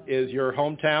here is your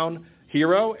hometown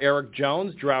hero, Eric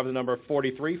Jones, driver the number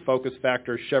 43 Focus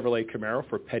Factor Chevrolet Camaro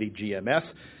for Petty GMS.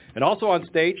 And also on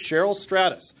stage, Cheryl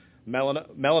Stratus,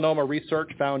 Melanoma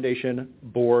Research Foundation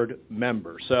board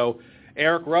member. So,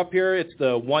 Eric, we're up here. It's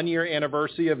the one-year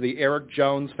anniversary of the Eric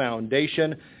Jones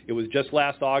Foundation. It was just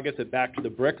last August at Back to the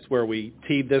Bricks where we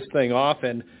teed this thing off.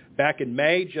 And back in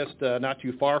May, just not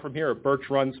too far from here at Birch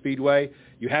Run Speedway,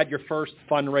 you had your first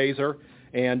fundraiser.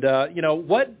 And,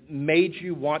 what made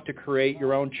you want to create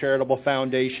your own charitable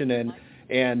foundation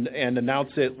and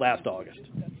announce it last August?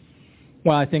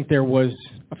 Well, I think there was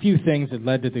a few things that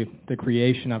led to the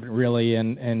creation of it, really,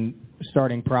 and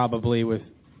starting probably with,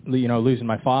 losing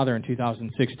my father in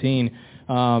 2016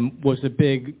 was a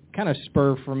big kind of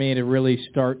spur for me to really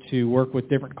start to work with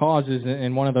different causes,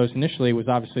 and one of those initially was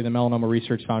obviously the Melanoma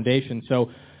Research Foundation.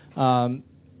 So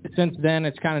since then,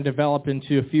 it's kind of developed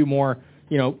into a few more,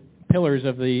 pillars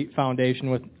of the foundation,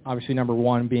 with obviously number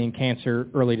one being cancer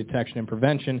early detection and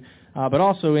prevention, but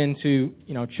also into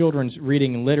children's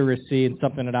reading and literacy, and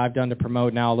something that I've done to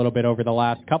promote now a little bit over the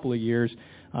last couple of years,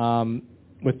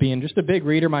 with being just a big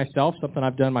reader myself, something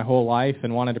I've done my whole life,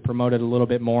 and wanted to promote it a little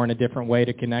bit more in a different way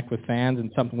to connect with fans,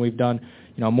 and something we've done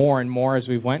more and more as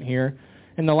we've went here.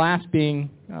 And the last being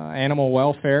animal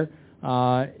welfare.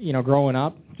 Growing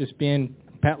up, just being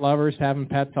pet lovers, having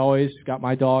pets always. Got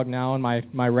my dog now and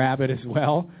my rabbit as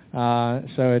well. So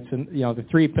it's the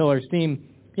three pillars seem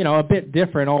a bit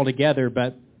different altogether,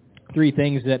 but three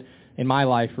things that in my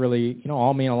life really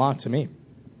all mean a lot to me.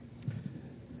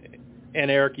 And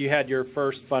Eric, you had your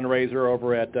first fundraiser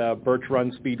over at Birch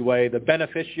Run Speedway. The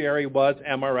beneficiary was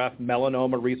MRF,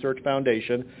 Melanoma Research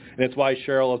Foundation, and it's why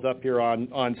Cheryl is up here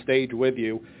on stage with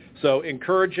you. So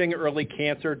encouraging early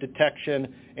cancer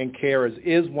detection and care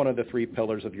is one of the three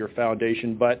pillars of your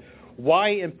foundation, but why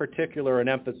in particular an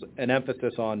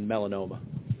emphasis on melanoma?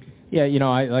 Yeah,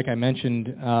 like I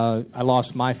mentioned, I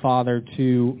lost my father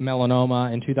to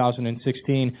melanoma in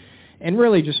 2016, and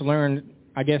really just learned,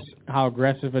 I guess, how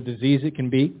aggressive a disease it can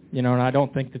be, and I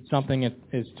don't think that's something that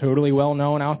is totally well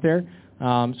known out there.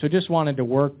 So just wanted to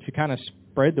work to kind of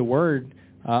spread the word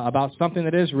about something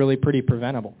that is really pretty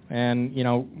preventable, and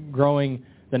growing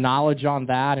the knowledge on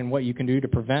that and what you can do to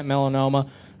prevent melanoma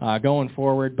going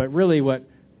forward. But really what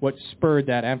spurred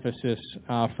that emphasis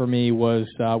for me was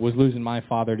losing my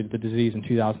father to the disease in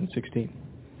 2016.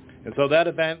 And so that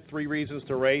event, 3 Reasons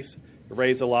to Race,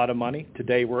 raised a lot of money.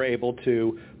 Today we're able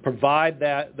to provide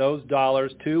those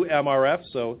dollars to MRF,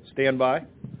 so stand by.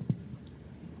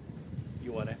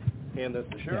 You want to hand this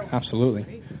to Cheryl? Yeah,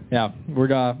 absolutely. Yeah,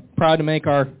 we're proud to make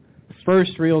our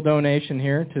first real donation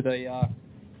here to the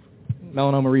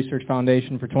Melanoma Research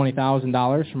Foundation for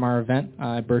 $20,000 from our event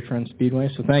at Birch Run Speedway.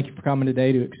 So thank you for coming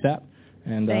today to accept.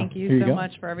 And thank you so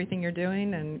much for everything you're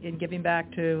doing and giving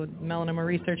back to Melanoma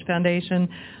Research Foundation.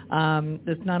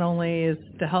 This not only is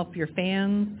to help your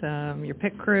fans, your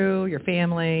pit crew, your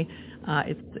family.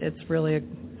 It's really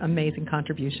an amazing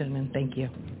contribution, and thank you.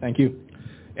 Thank you.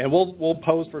 And we'll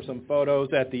pose for some photos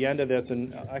at the end of this,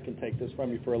 and I can take this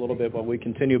from you for a little bit while we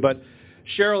continue. But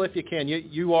Cheryl, if you can,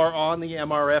 you are on the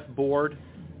MRF board.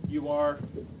 You are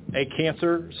a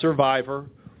cancer survivor.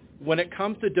 When it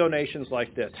comes to donations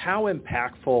like this, how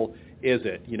impactful is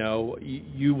it?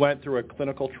 You went through a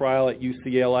clinical trial at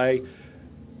UCLA.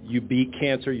 You beat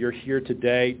cancer. You're here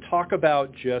today. Talk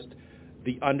about just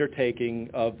the undertaking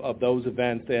of those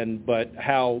events, but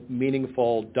how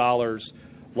meaningful dollars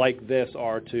like this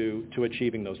are to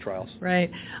achieving those trials.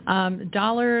 Right.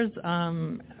 Dollars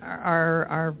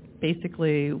are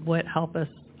basically what help us,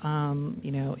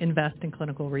 invest in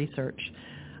clinical research.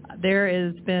 There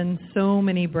has been so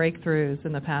many breakthroughs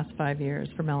in the past 5 years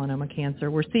for melanoma cancer.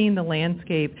 We're seeing the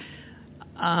landscape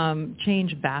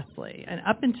changed vastly. And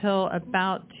up until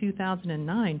about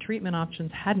 2009, treatment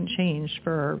options hadn't changed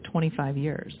for 25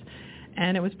 years.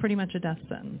 And it was pretty much a death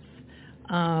sentence.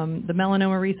 The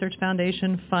Melanoma Research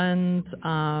Foundation funds,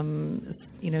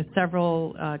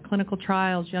 several clinical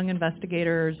trials, young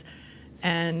investigators,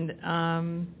 and,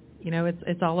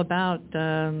 it's all about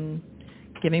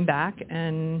giving back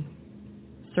and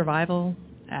survival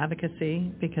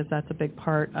advocacy, because that's a big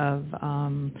part of,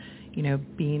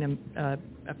 being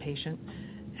a patient,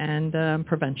 and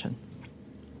prevention.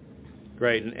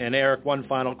 Great. And Eric, one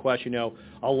final question. A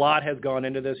lot has gone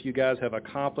into this. You guys have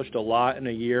accomplished a lot in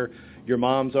a year. Your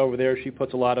mom's over there. She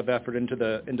puts a lot of effort into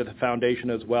the foundation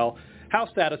as well. How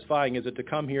satisfying is it to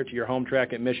come here to your home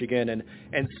track at Michigan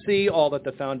and see all that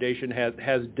the foundation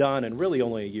has done in really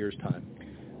only a year's time?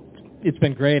 It's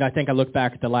been great. I think I look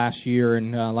back at the last year,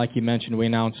 and like you mentioned, we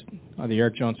announced the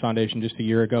Eric Jones Foundation just a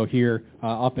year ago here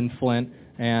up in Flint.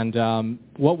 And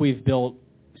what we've built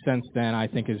since then, I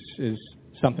think, is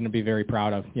something to be very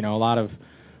proud of. A lot of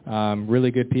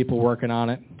really good people working on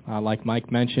it. Like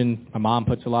Mike mentioned, my mom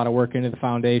puts a lot of work into the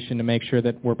foundation to make sure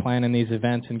that we're planning these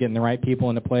events and getting the right people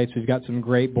into place. We've got some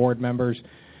great board members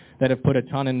that have put a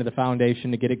ton into the foundation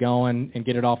to get it going and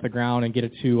get it off the ground and get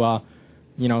it to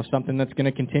something that's going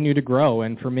to continue to grow.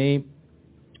 And for me,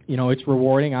 it's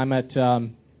rewarding. I'm at,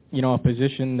 a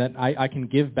position that I can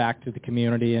give back to the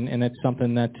community, and it's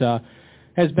something that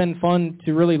has been fun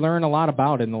to really learn a lot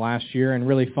about in the last year, and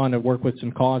really fun to work with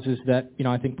some causes that,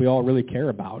 I think we all really care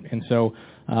about. And so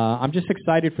I'm just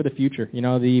excited for the future.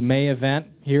 The May event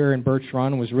here in Birch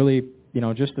Run was really,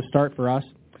 just the start for us,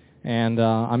 and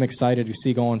I'm excited to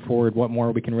see going forward what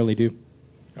more we can really do.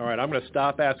 All right, I'm going to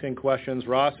stop asking questions.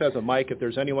 Ross has a mic. If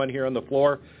there's anyone here on the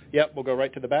floor, yep, we'll go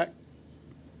right to the back.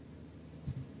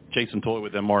 Jason Toy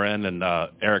with MRN,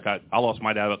 and Eric, I lost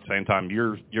my dad at the same time.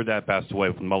 Your dad passed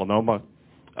away from melanoma.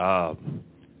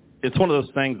 It's one of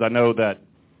those things, I know that,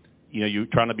 you're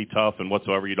trying to be tough and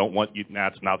whatsoever. You don't want,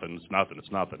 it's nothing.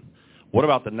 What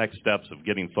about the next steps of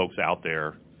getting folks out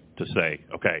there to say,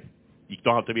 okay, you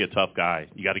don't have to be a tough guy.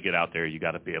 You got to get out there. You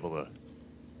got to be able to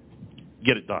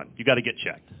get it done. You got to get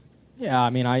checked. Yeah,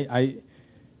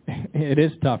 it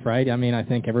is tough, right? I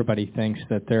think everybody thinks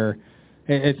that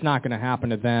it's not going to happen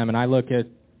to them. And I look at,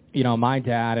 my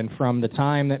dad, and from the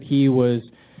time that he was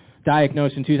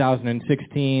diagnosed in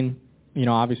 2016,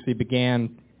 obviously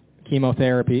began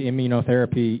chemotherapy,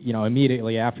 immunotherapy,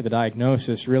 immediately after the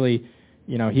diagnosis. Really,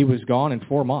 he was gone in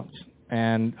 4 months.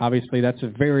 And obviously that's a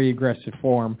very aggressive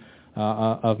form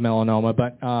of melanoma.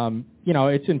 But,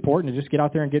 it's important to just get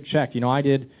out there and get checked. I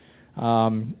did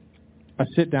a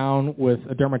sit-down with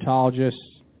a dermatologist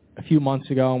a few months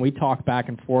ago, and we talked back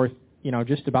and forth,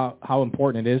 just about how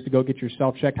important it is to go get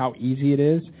yourself checked, how easy it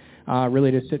is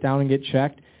really to sit down and get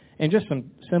checked, and just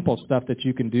some simple stuff that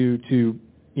you can do to,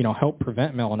 help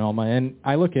prevent melanoma. And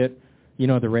I look at,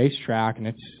 the racetrack,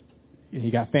 and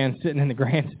you got fans sitting in the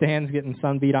grandstands getting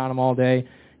sun beat on them all day,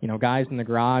 guys in the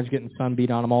garage getting sun beat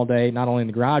on them all day, not only in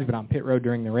the garage but on pit road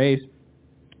during the race.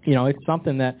 It's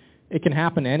something that it can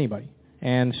happen to anybody.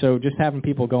 And so just having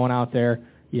people going out there,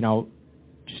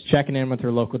 just checking in with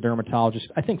their local dermatologist,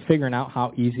 I think figuring out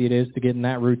how easy it is to get in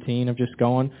that routine of just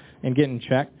going and getting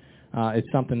checked,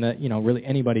 it's something that, really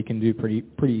anybody can do pretty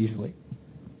easily.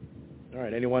 All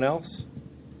right, anyone else?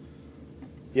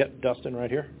 Yep, Dustin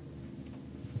right here.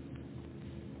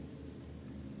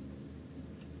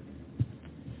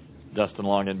 Dustin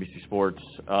Long, NBC Sports.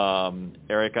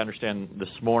 Eric, I understand this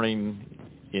morning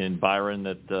in Byron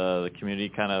that the community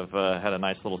kind of had a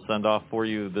nice little send-off for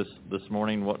you this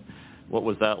morning. What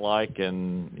was that like,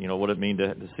 and what did it mean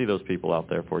to see those people out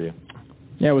there for you?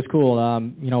 Yeah, it was cool.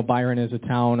 Byron is a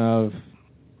town of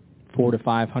 400 to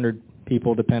 500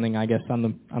 people, depending, I guess, on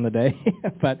the day.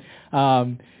 But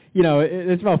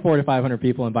it's about 400 to 500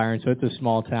 people in Byron, so it's a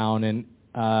small town, and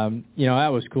that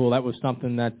was cool. That was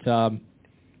something that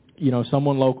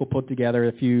someone local put together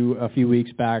a few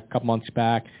weeks back, a couple months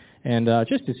back. And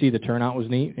just to see the turnout was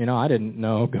neat. I didn't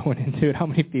know going into it how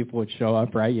many people would show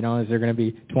up, right? Is there going to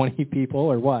be 20 people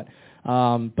or what?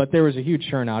 But there was a huge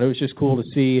turnout. It was just cool to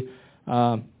see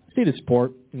the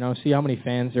sport, see how many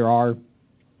fans there are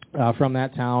from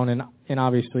that town. And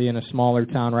obviously in a smaller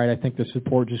town, right, I think the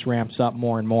support just ramps up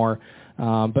more and more.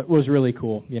 But it was really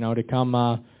cool, to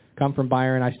come from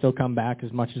Byron. I still come back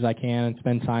as much as I can and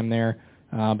spend time there.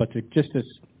 But to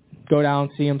go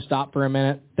down, see them, stop for a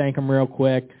minute, thank them real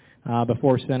quick,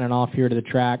 before sending off here to the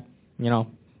track,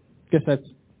 guess that's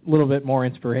a little bit more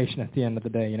inspiration at the end of the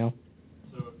day, So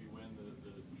if you win,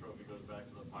 the trophy goes back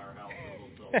to the firehouse for a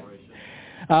little celebration?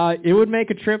 It would make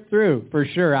a trip through, for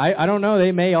sure. I don't know.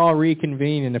 They may all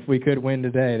reconvene, and if we could win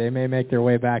today, they may make their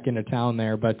way back into town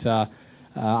there. But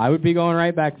I would be going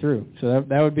right back through. So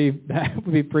that would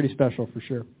be pretty special for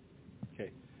sure.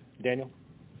 Okay. Daniel?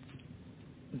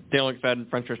 Daniel McFadden,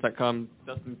 FrenchRoast.com.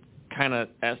 Dustin kind of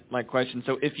asked my question.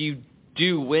 So if you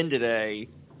do win today,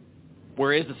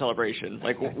 where is the celebration?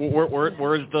 Like,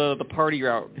 where's the party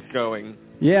route going?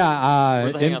 Yeah,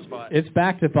 where's the hangout spot? It's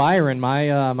back to Byron.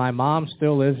 My mom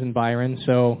still lives in Byron,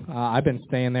 so I've been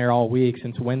staying there all week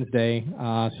since Wednesday.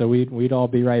 So we'd all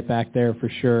be right back there for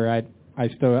sure. I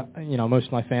still, most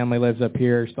of my family lives up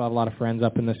here. Still have a lot of friends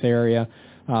up in this area.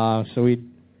 I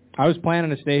was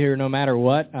planning to stay here no matter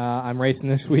what. I'm racing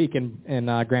this week in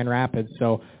Grand Rapids,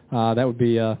 so that would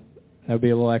be a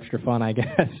little extra fun, I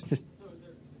guess.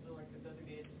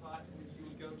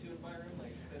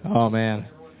 Oh man.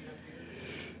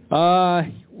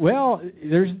 Well,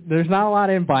 there's not a lot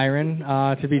in Byron,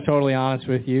 to be totally honest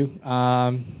with you.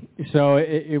 So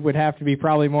it would have to be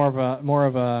probably more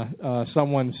of a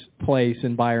someone's place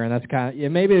in Byron. That's kind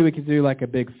of maybe we could do like a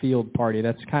big field party.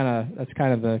 That's kind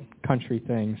of the country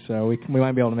thing. So we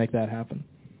might be able to make that happen.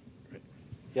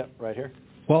 Yep, right here.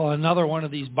 Well, another one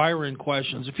of these Byron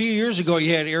questions. A few years ago,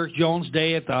 you had Eric Jones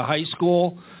Day at the high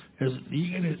school. Are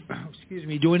you going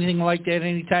to, do anything like that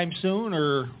anytime soon,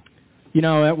 or?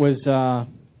 It was, that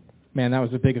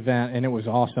was a big event, and it was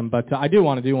awesome. But I do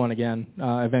want to do one again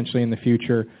eventually in the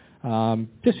future,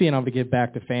 just being able to give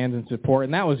back to fans and support.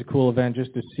 And that was a cool event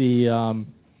just to see how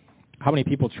many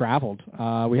people traveled.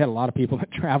 We had a lot of people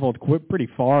that traveled pretty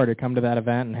far to come to that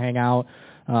event and hang out,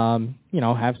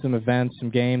 have some events,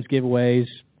 some games, giveaways,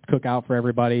 cook out for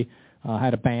everybody.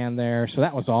 Had a band there, so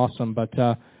that was awesome. But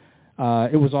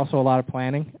it was also a lot of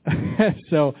planning.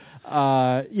 So,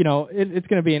 it's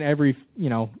going to be an every,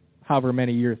 however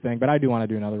many year thing, but I do want to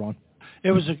do another one.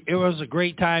 It was a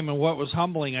great time, and what was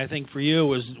humbling, I think, for you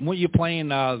was when you playing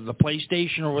the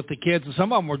PlayStation or with the kids, and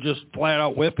some of them were just flat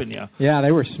out whipping you. Yeah,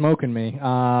 they were smoking me.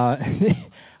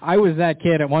 I was that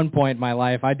kid at one point in my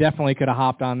life. I definitely could have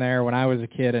hopped on there when I was a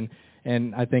kid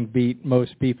and I think beat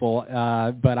most people,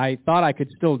 but I thought I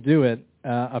could still do it.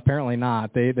 Apparently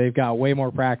not. They've got way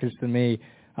more practice than me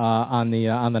on the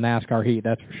NASCAR heat.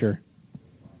 That's for sure.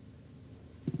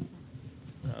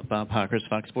 Bob Hawkers,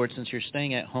 Fox Sports. Since you're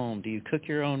staying at home, do you cook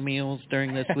your own meals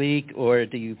during this week, or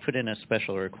do you put in a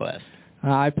special request?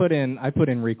 I put in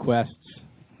requests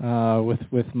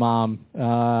with Mom,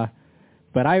 but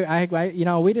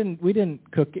we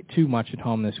didn't cook it too much at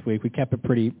home this week. We kept it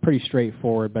pretty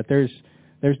straightforward. But there's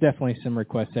definitely some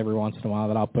requests every once in a while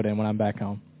that I'll put in when I'm back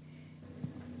home.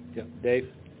 Yeah, Dave?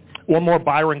 One more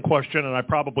Byron question, and I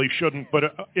probably shouldn't, but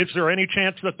is there any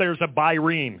chance that there's a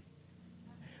Byrene?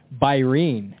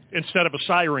 Byrene? Instead of a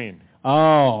siren.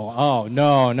 Oh,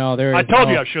 no. I told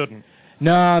you I shouldn't.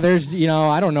 No, there's,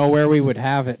 I don't know where we would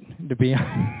have it, to be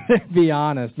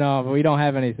honest. No, but we don't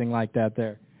have anything like that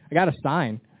there. I got a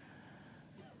sign.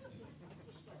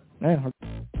 There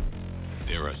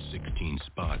are 16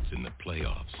 spots in the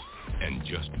playoffs and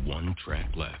just one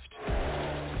track left.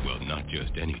 Well, not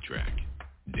just any track.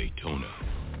 Daytona.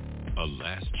 A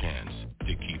last chance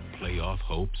to keep playoff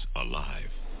hopes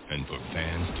alive and for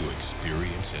fans to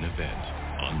experience an event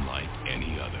unlike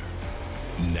any other.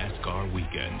 NASCAR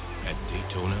Weekend at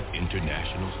Daytona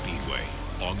International Speedway,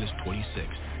 August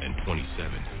 26th and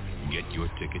 27th. Get your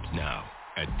tickets now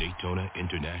at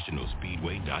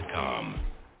DaytonaInternationalSpeedway.com.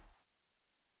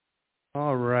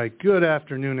 All right. Good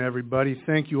afternoon, everybody.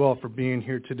 Thank you all for being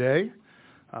here today.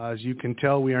 As you can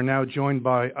tell, we are now joined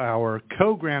by our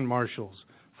co-grand marshals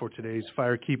for today's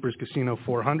Firekeepers Casino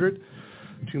 400.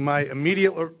 To my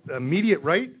immediate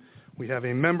right, we have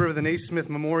a member of the Naismith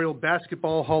Memorial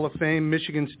Basketball Hall of Fame,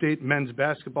 Michigan State men's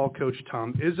basketball coach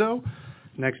Tom Izzo.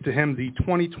 Next to him, the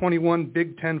 2021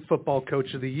 Big Ten Football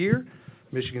Coach of the Year,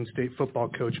 Michigan State football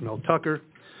coach Mel Tucker.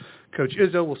 Coach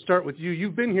Izzo, we'll start with you.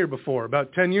 You've been here before.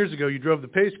 About 10 years ago, you drove the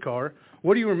pace car.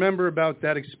 What do you remember about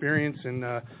that experience, and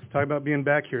talk about being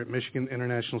back here at Michigan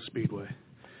International Speedway?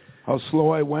 How slow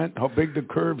I went, how big the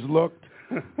curves looked.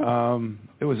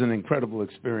 It was an incredible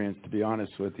experience, to be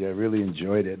honest with you. I really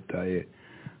enjoyed it.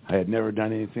 I had never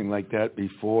done anything like that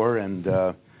before, and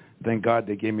thank God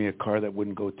they gave me a car that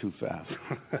wouldn't go too fast.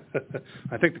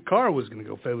 I think the car was going to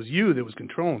go fast. It was you that was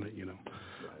controlling it,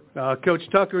 Coach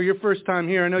Tucker, your first time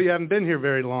here. I know you haven't been here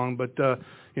very long, but,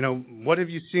 what have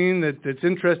you seen that's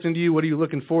interesting to you? What are you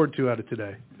looking forward to out of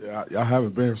today? Yeah, I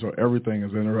haven't been here, so everything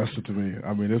is interesting to me.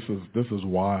 I mean, this is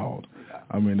wild.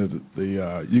 I mean,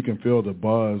 you can feel the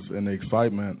buzz and the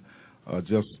excitement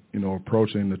just,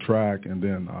 approaching the track, and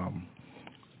then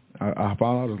I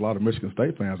found out there's a lot of Michigan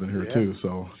State fans in here too,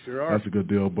 so sure are. That's a good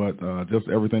deal. But just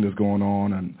everything that's going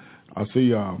on, and I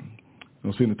see,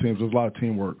 seeing the teams. There's a lot of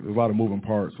teamwork. There's a lot of moving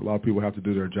parts. A lot of people have to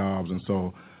do their jobs, and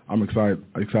so I'm excited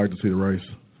to see the race.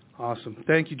 Awesome.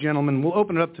 Thank you, gentlemen. We'll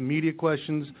open it up to media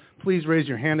questions. Please raise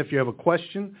your hand if you have a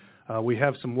question. We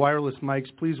have some wireless mics.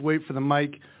 Please wait for the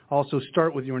mic. Also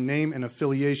start with your name and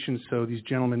affiliation so these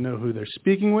gentlemen know who they're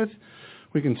speaking with.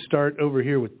 We can start over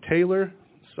here with Taylor.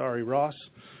 Sorry, Ross.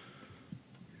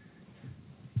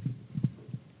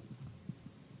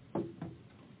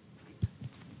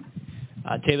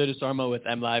 Taylor DeSarmo with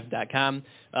MLive.com.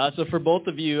 So for both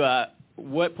of you,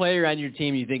 what player on your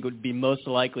team you think would be most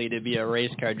likely to be a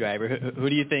race car driver? Who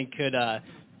do you think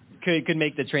could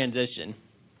make the transition?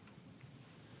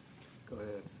 Go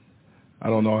ahead. I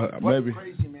don't know. What Maybe.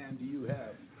 crazy man do you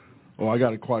have? Well, I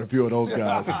got quite a few of those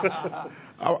guys.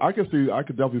 I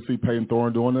could definitely see Peyton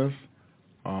Thorne doing this.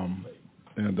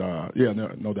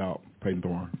 No doubt, Peyton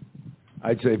Thorne.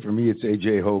 I'd say for me it's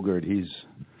A.J. Hogard. He's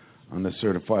on the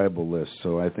certifiable list,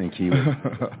 so I think he would.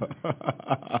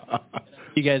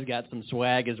 You guys got some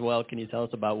swag as well. Can you tell us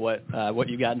about what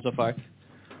you've gotten so far?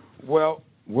 Well,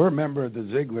 we're a member of the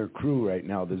Ziegler crew right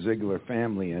now, the Ziegler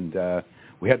family, and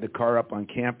we had the car up on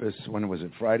campus when was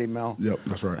it Friday, Mel? Yep,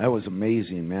 that's right. That was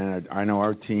amazing, man. I know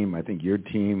our team. I think your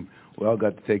team. We all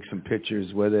got to take some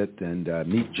pictures with it and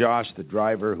meet Josh, the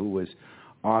driver, who was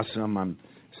awesome. I'm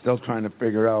still trying to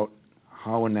figure out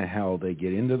how in the hell they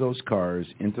get into those cars,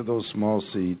 into those small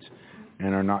seats,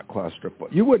 and are not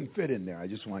claustrophobic. You wouldn't fit in there. I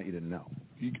just want you to know.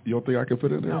 You don't think I could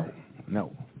fit in there?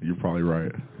 No. You're probably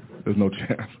right. There's no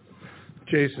chance.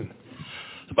 Jason.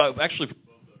 Actually,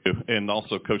 and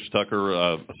also Coach Tucker,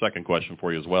 a second question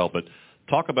for you as well. But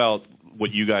talk about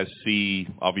what you guys see,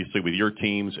 obviously, with your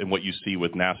teams and what you see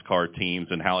with NASCAR teams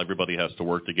and how everybody has to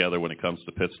work together when it comes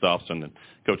to pit stops. And then,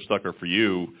 Coach Tucker, for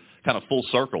you, kind of full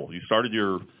circle. You started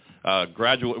your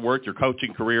graduate work, your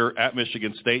coaching career at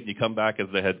Michigan State, and you come back as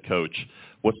the head coach.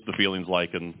 What's the feelings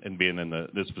like in being in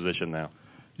this position now?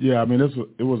 Yeah, I mean,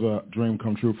 it was a dream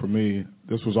come true for me.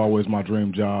 This was always my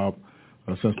dream job.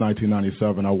 Since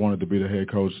 1997, I wanted to be the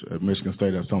head coach at Michigan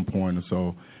State at some point, and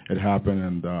so it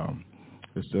happened. And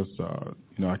it's just,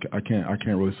 I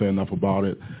can't really say enough about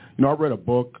it. I read a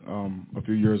book a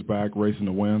few years back, Racing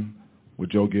to Win,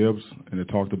 with Joe Gibbs, and it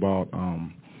talked about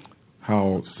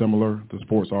how similar the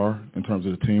sports are in terms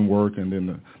of the teamwork, and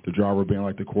then the driver being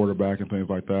like the quarterback and things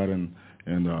like that.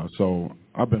 And so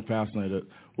I've been fascinated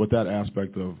with that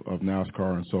aspect of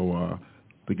NASCAR, and so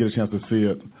to get a chance to see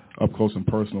it up close and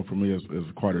personal for me is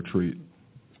quite a treat.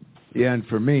 Yeah, and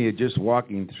for me, just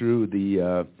walking through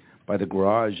by the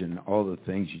garage and all the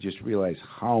things, you just realize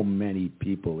how many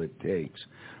people it takes.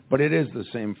 But it is the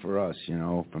same for us,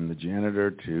 from the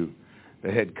janitor to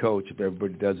the head coach, if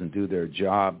everybody doesn't do their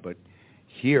job. But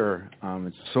here,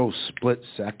 it's so split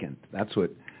second. That's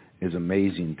what is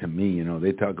amazing to me.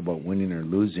 They talk about winning or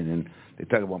losing, and they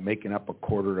talk about making up a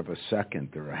quarter of a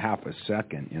second or a half a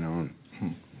second,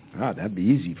 that'd be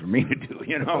easy for me to do,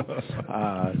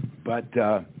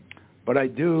 But I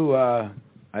do,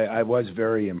 I was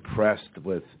very impressed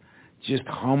with just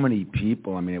how many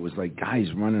people. I mean, it was like guys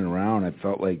running around. I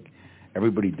felt like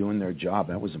everybody doing their job.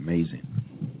 That was amazing.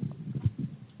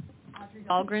 Audrey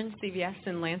Dahlgren, CBS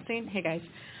in Lansing. Hey, guys.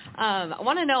 I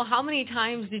want to know, how many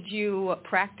times did you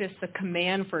practice the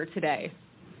command for today?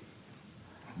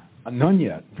 None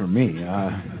yet for me.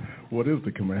 What is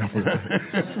the command for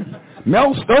that?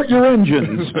 Mel, start your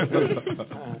engines.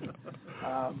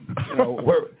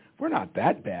 We're not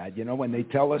that bad. When they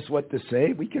tell us what to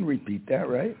say, we can repeat that,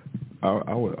 right?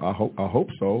 I hope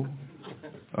so.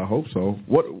 I hope so.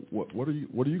 What are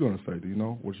you going to say? Do you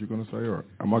know what you're going to say, or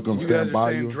am I going to stand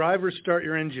by you? Drivers, start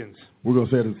your engines. We're going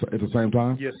to say it at the same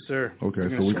time? Yes, sir. Okay,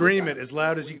 so we scream it as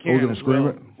loud as you can. We're going to scream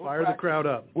it? Fire the crowd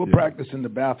up. We'll practice in the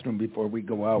bathroom before we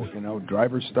go out.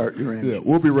 Drivers, start your engines. Yeah,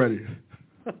 we'll be ready.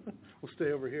 We'll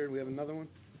stay over here. Do we have another one?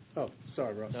 Oh,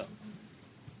 sorry, Ross. No.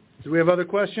 Do we have other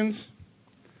questions?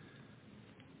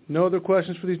 No other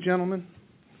questions for these gentlemen?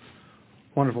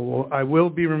 Wonderful. Well, I will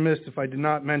be remiss if I did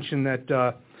not mention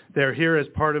that they're here as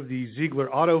part of the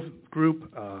Ziegler Auto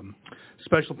Group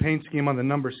special paint scheme on the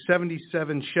number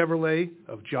 77 Chevrolet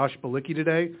of Josh Balicki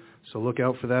today. So look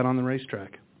out for that on the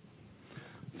racetrack.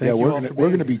 We're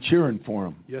going to be cheering for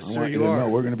him. Yes, I sir, want you are. To know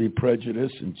we're going to be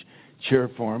prejudiced and cheer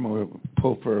for him. We'll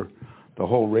pull for the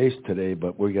whole race today,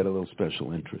 but we got a little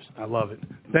special interest. I love it.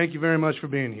 Thank you very much for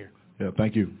being here. Yeah,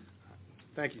 thank you.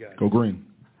 Thank you, guys. Go green.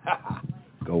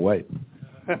 Go white.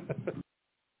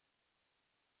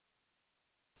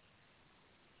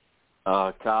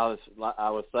 Kyle, I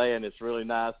was saying, it's really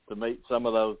nice to meet some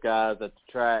of those guys at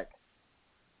the track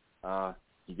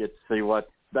You get to see what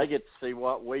they get to see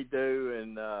what we do,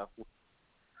 and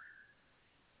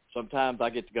sometimes I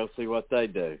get to go see what they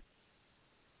do.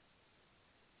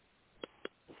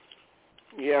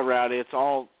 Yeah, Rowdy, it's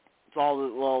all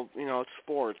well, it's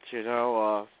sports,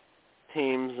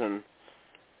 teams, and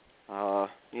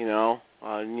you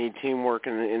need teamwork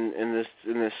in this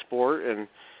sport, and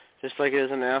just like it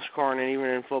is in NASCAR and even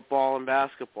in football and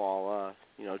basketball,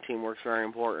 teamwork's very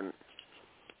important.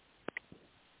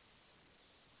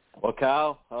 Well,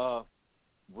 Kyle,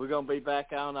 we're going to be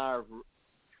back on our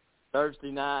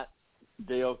Thursday night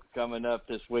deal coming up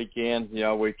this weekend.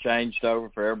 We've changed over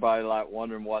for everybody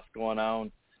wondering what's going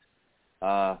on.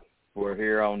 We're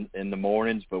here in the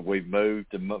mornings, but we've moved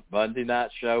the Monday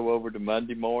night show over to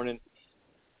Monday morning.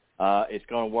 It's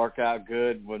going to work out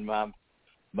good when my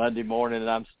Monday morning and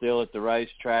I'm still at the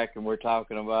racetrack, and we're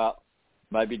talking about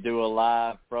maybe do a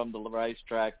live from the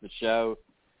racetrack, the show,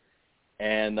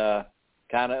 and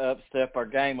kind of upstep our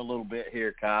game a little bit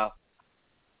here, Kyle.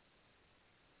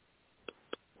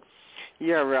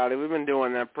 Yeah, Rowdy, we've been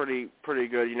doing that pretty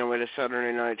good. We had a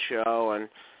Saturday night show, and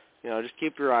just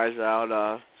keep your eyes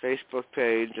out. Facebook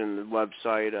page and the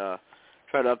website.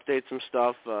 Try to update some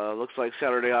stuff. Looks like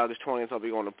Saturday, August 20th, I'll be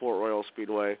going to Port Royal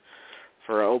Speedway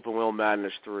for Open Wheel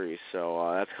Madness 3.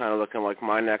 So that's kind of looking like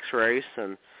my next race,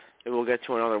 and maybe we'll get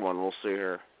to another one. We'll see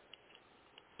here.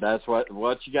 That's what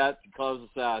you got to close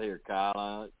us out here,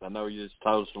 Kyle. I know you just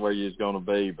told us where you was going to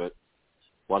be, but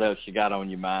what else you got on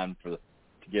your mind to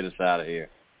get us out of here?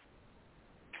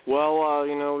 Well,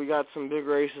 we got some big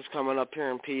races coming up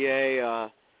here in PA.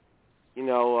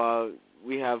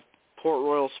 We have Port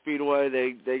Royal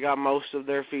Speedway. They got most of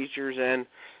their features in.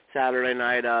 Saturday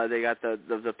night, they got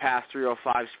the past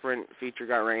 305 sprint feature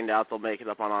got rained out. They'll make it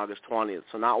up on August 20th.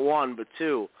 So not one, but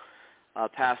two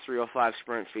past 305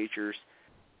 sprint features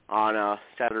on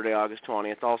Saturday, August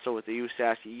 20th. Also with the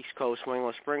USAC East Coast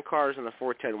Wingless Sprint Cars and the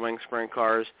 410 Wing Sprint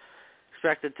Cars.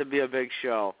 Expected to be a big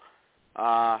show.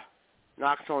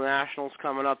 Knoxville Nationals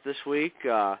coming up this week.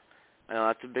 I know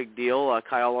that's a big deal.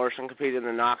 Kyle Larson competed in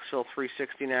the Knoxville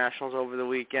 360 Nationals over the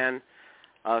weekend.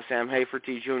 Sam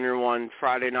Haferty Jr. won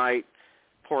Friday night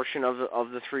portion of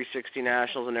the 360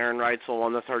 Nationals, and Aaron Reitzel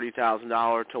won the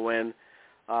 $30,000 to win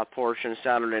portion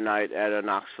Saturday night at a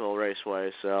Knoxville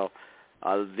Raceway. So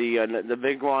the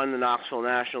big one, the Knoxville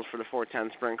Nationals for the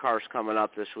 410 Sprint Cars coming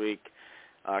up this week.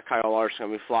 Kyle Larson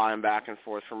going to be flying back and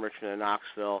forth from Richmond to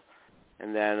Knoxville.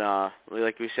 And then,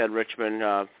 like we said,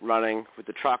 Richmond running with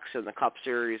the trucks in the Cup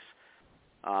Series.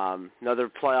 Another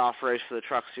playoff race for the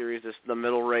Truck Series. This is the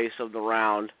middle race of the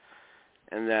round.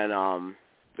 And then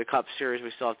the Cup Series, we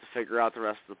still have to figure out the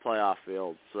rest of the playoff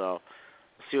field. So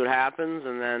we'll see what happens,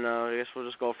 and then I guess we'll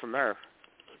just go from there.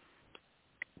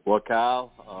 Well,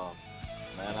 Kyle,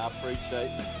 man, I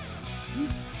appreciate you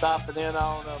stopping in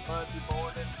on a Monday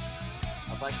morning.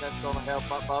 I think that's going to help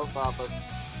both of us.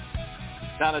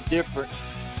 Kind of different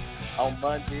on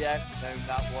Monday afternoon,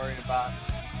 not worrying about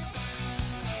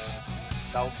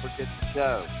don't forget the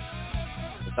show.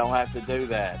 But don't have to do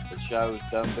that. The show's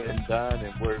been done,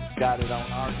 and we've got it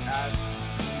on archive.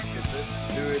 You can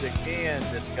listen to it again.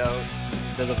 Just go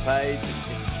to the page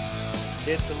and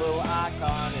hit the little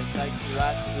icon and takes you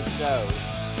right to the show.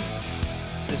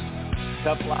 Just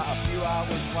a few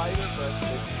hours later, but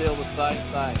it's still the same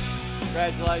thing.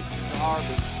 Congratulations to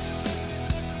Harvey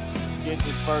getting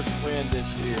his first win this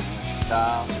year,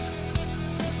 Kyle.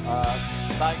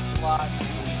 Thanks a lot to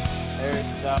Eric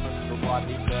Jones for what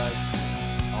he does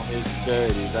on his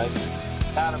charity. They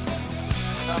kind of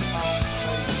come home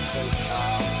to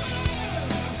Kyle.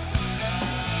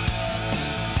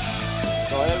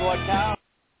 Go ahead, what, Kyle?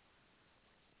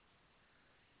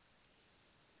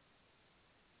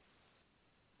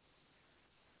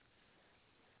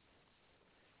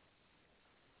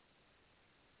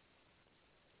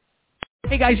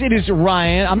 Hey guys, it is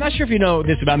Ryan. I'm not sure if you know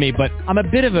this about me, but I'm a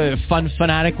bit of a fun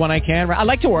fanatic when I can. I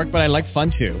like to work, but I like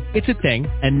fun too. It's a thing.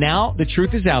 And now the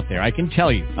truth is out there. I can tell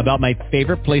you about my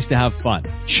favorite place to have fun.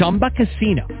 Chumba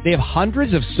Casino. They have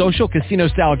hundreds of social casino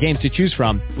style games to choose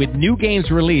from with new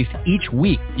games released each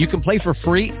week. You can play for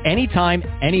free anytime,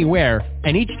 anywhere.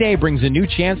 And each day brings a new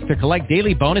chance to collect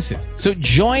daily bonuses. So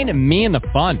join me in the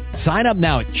fun. Sign up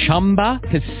now at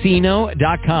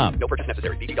ChumbaCasino.com. No purchase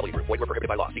necessary. VGW Group. Void where prohibited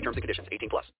by law. See terms and conditions. 18+.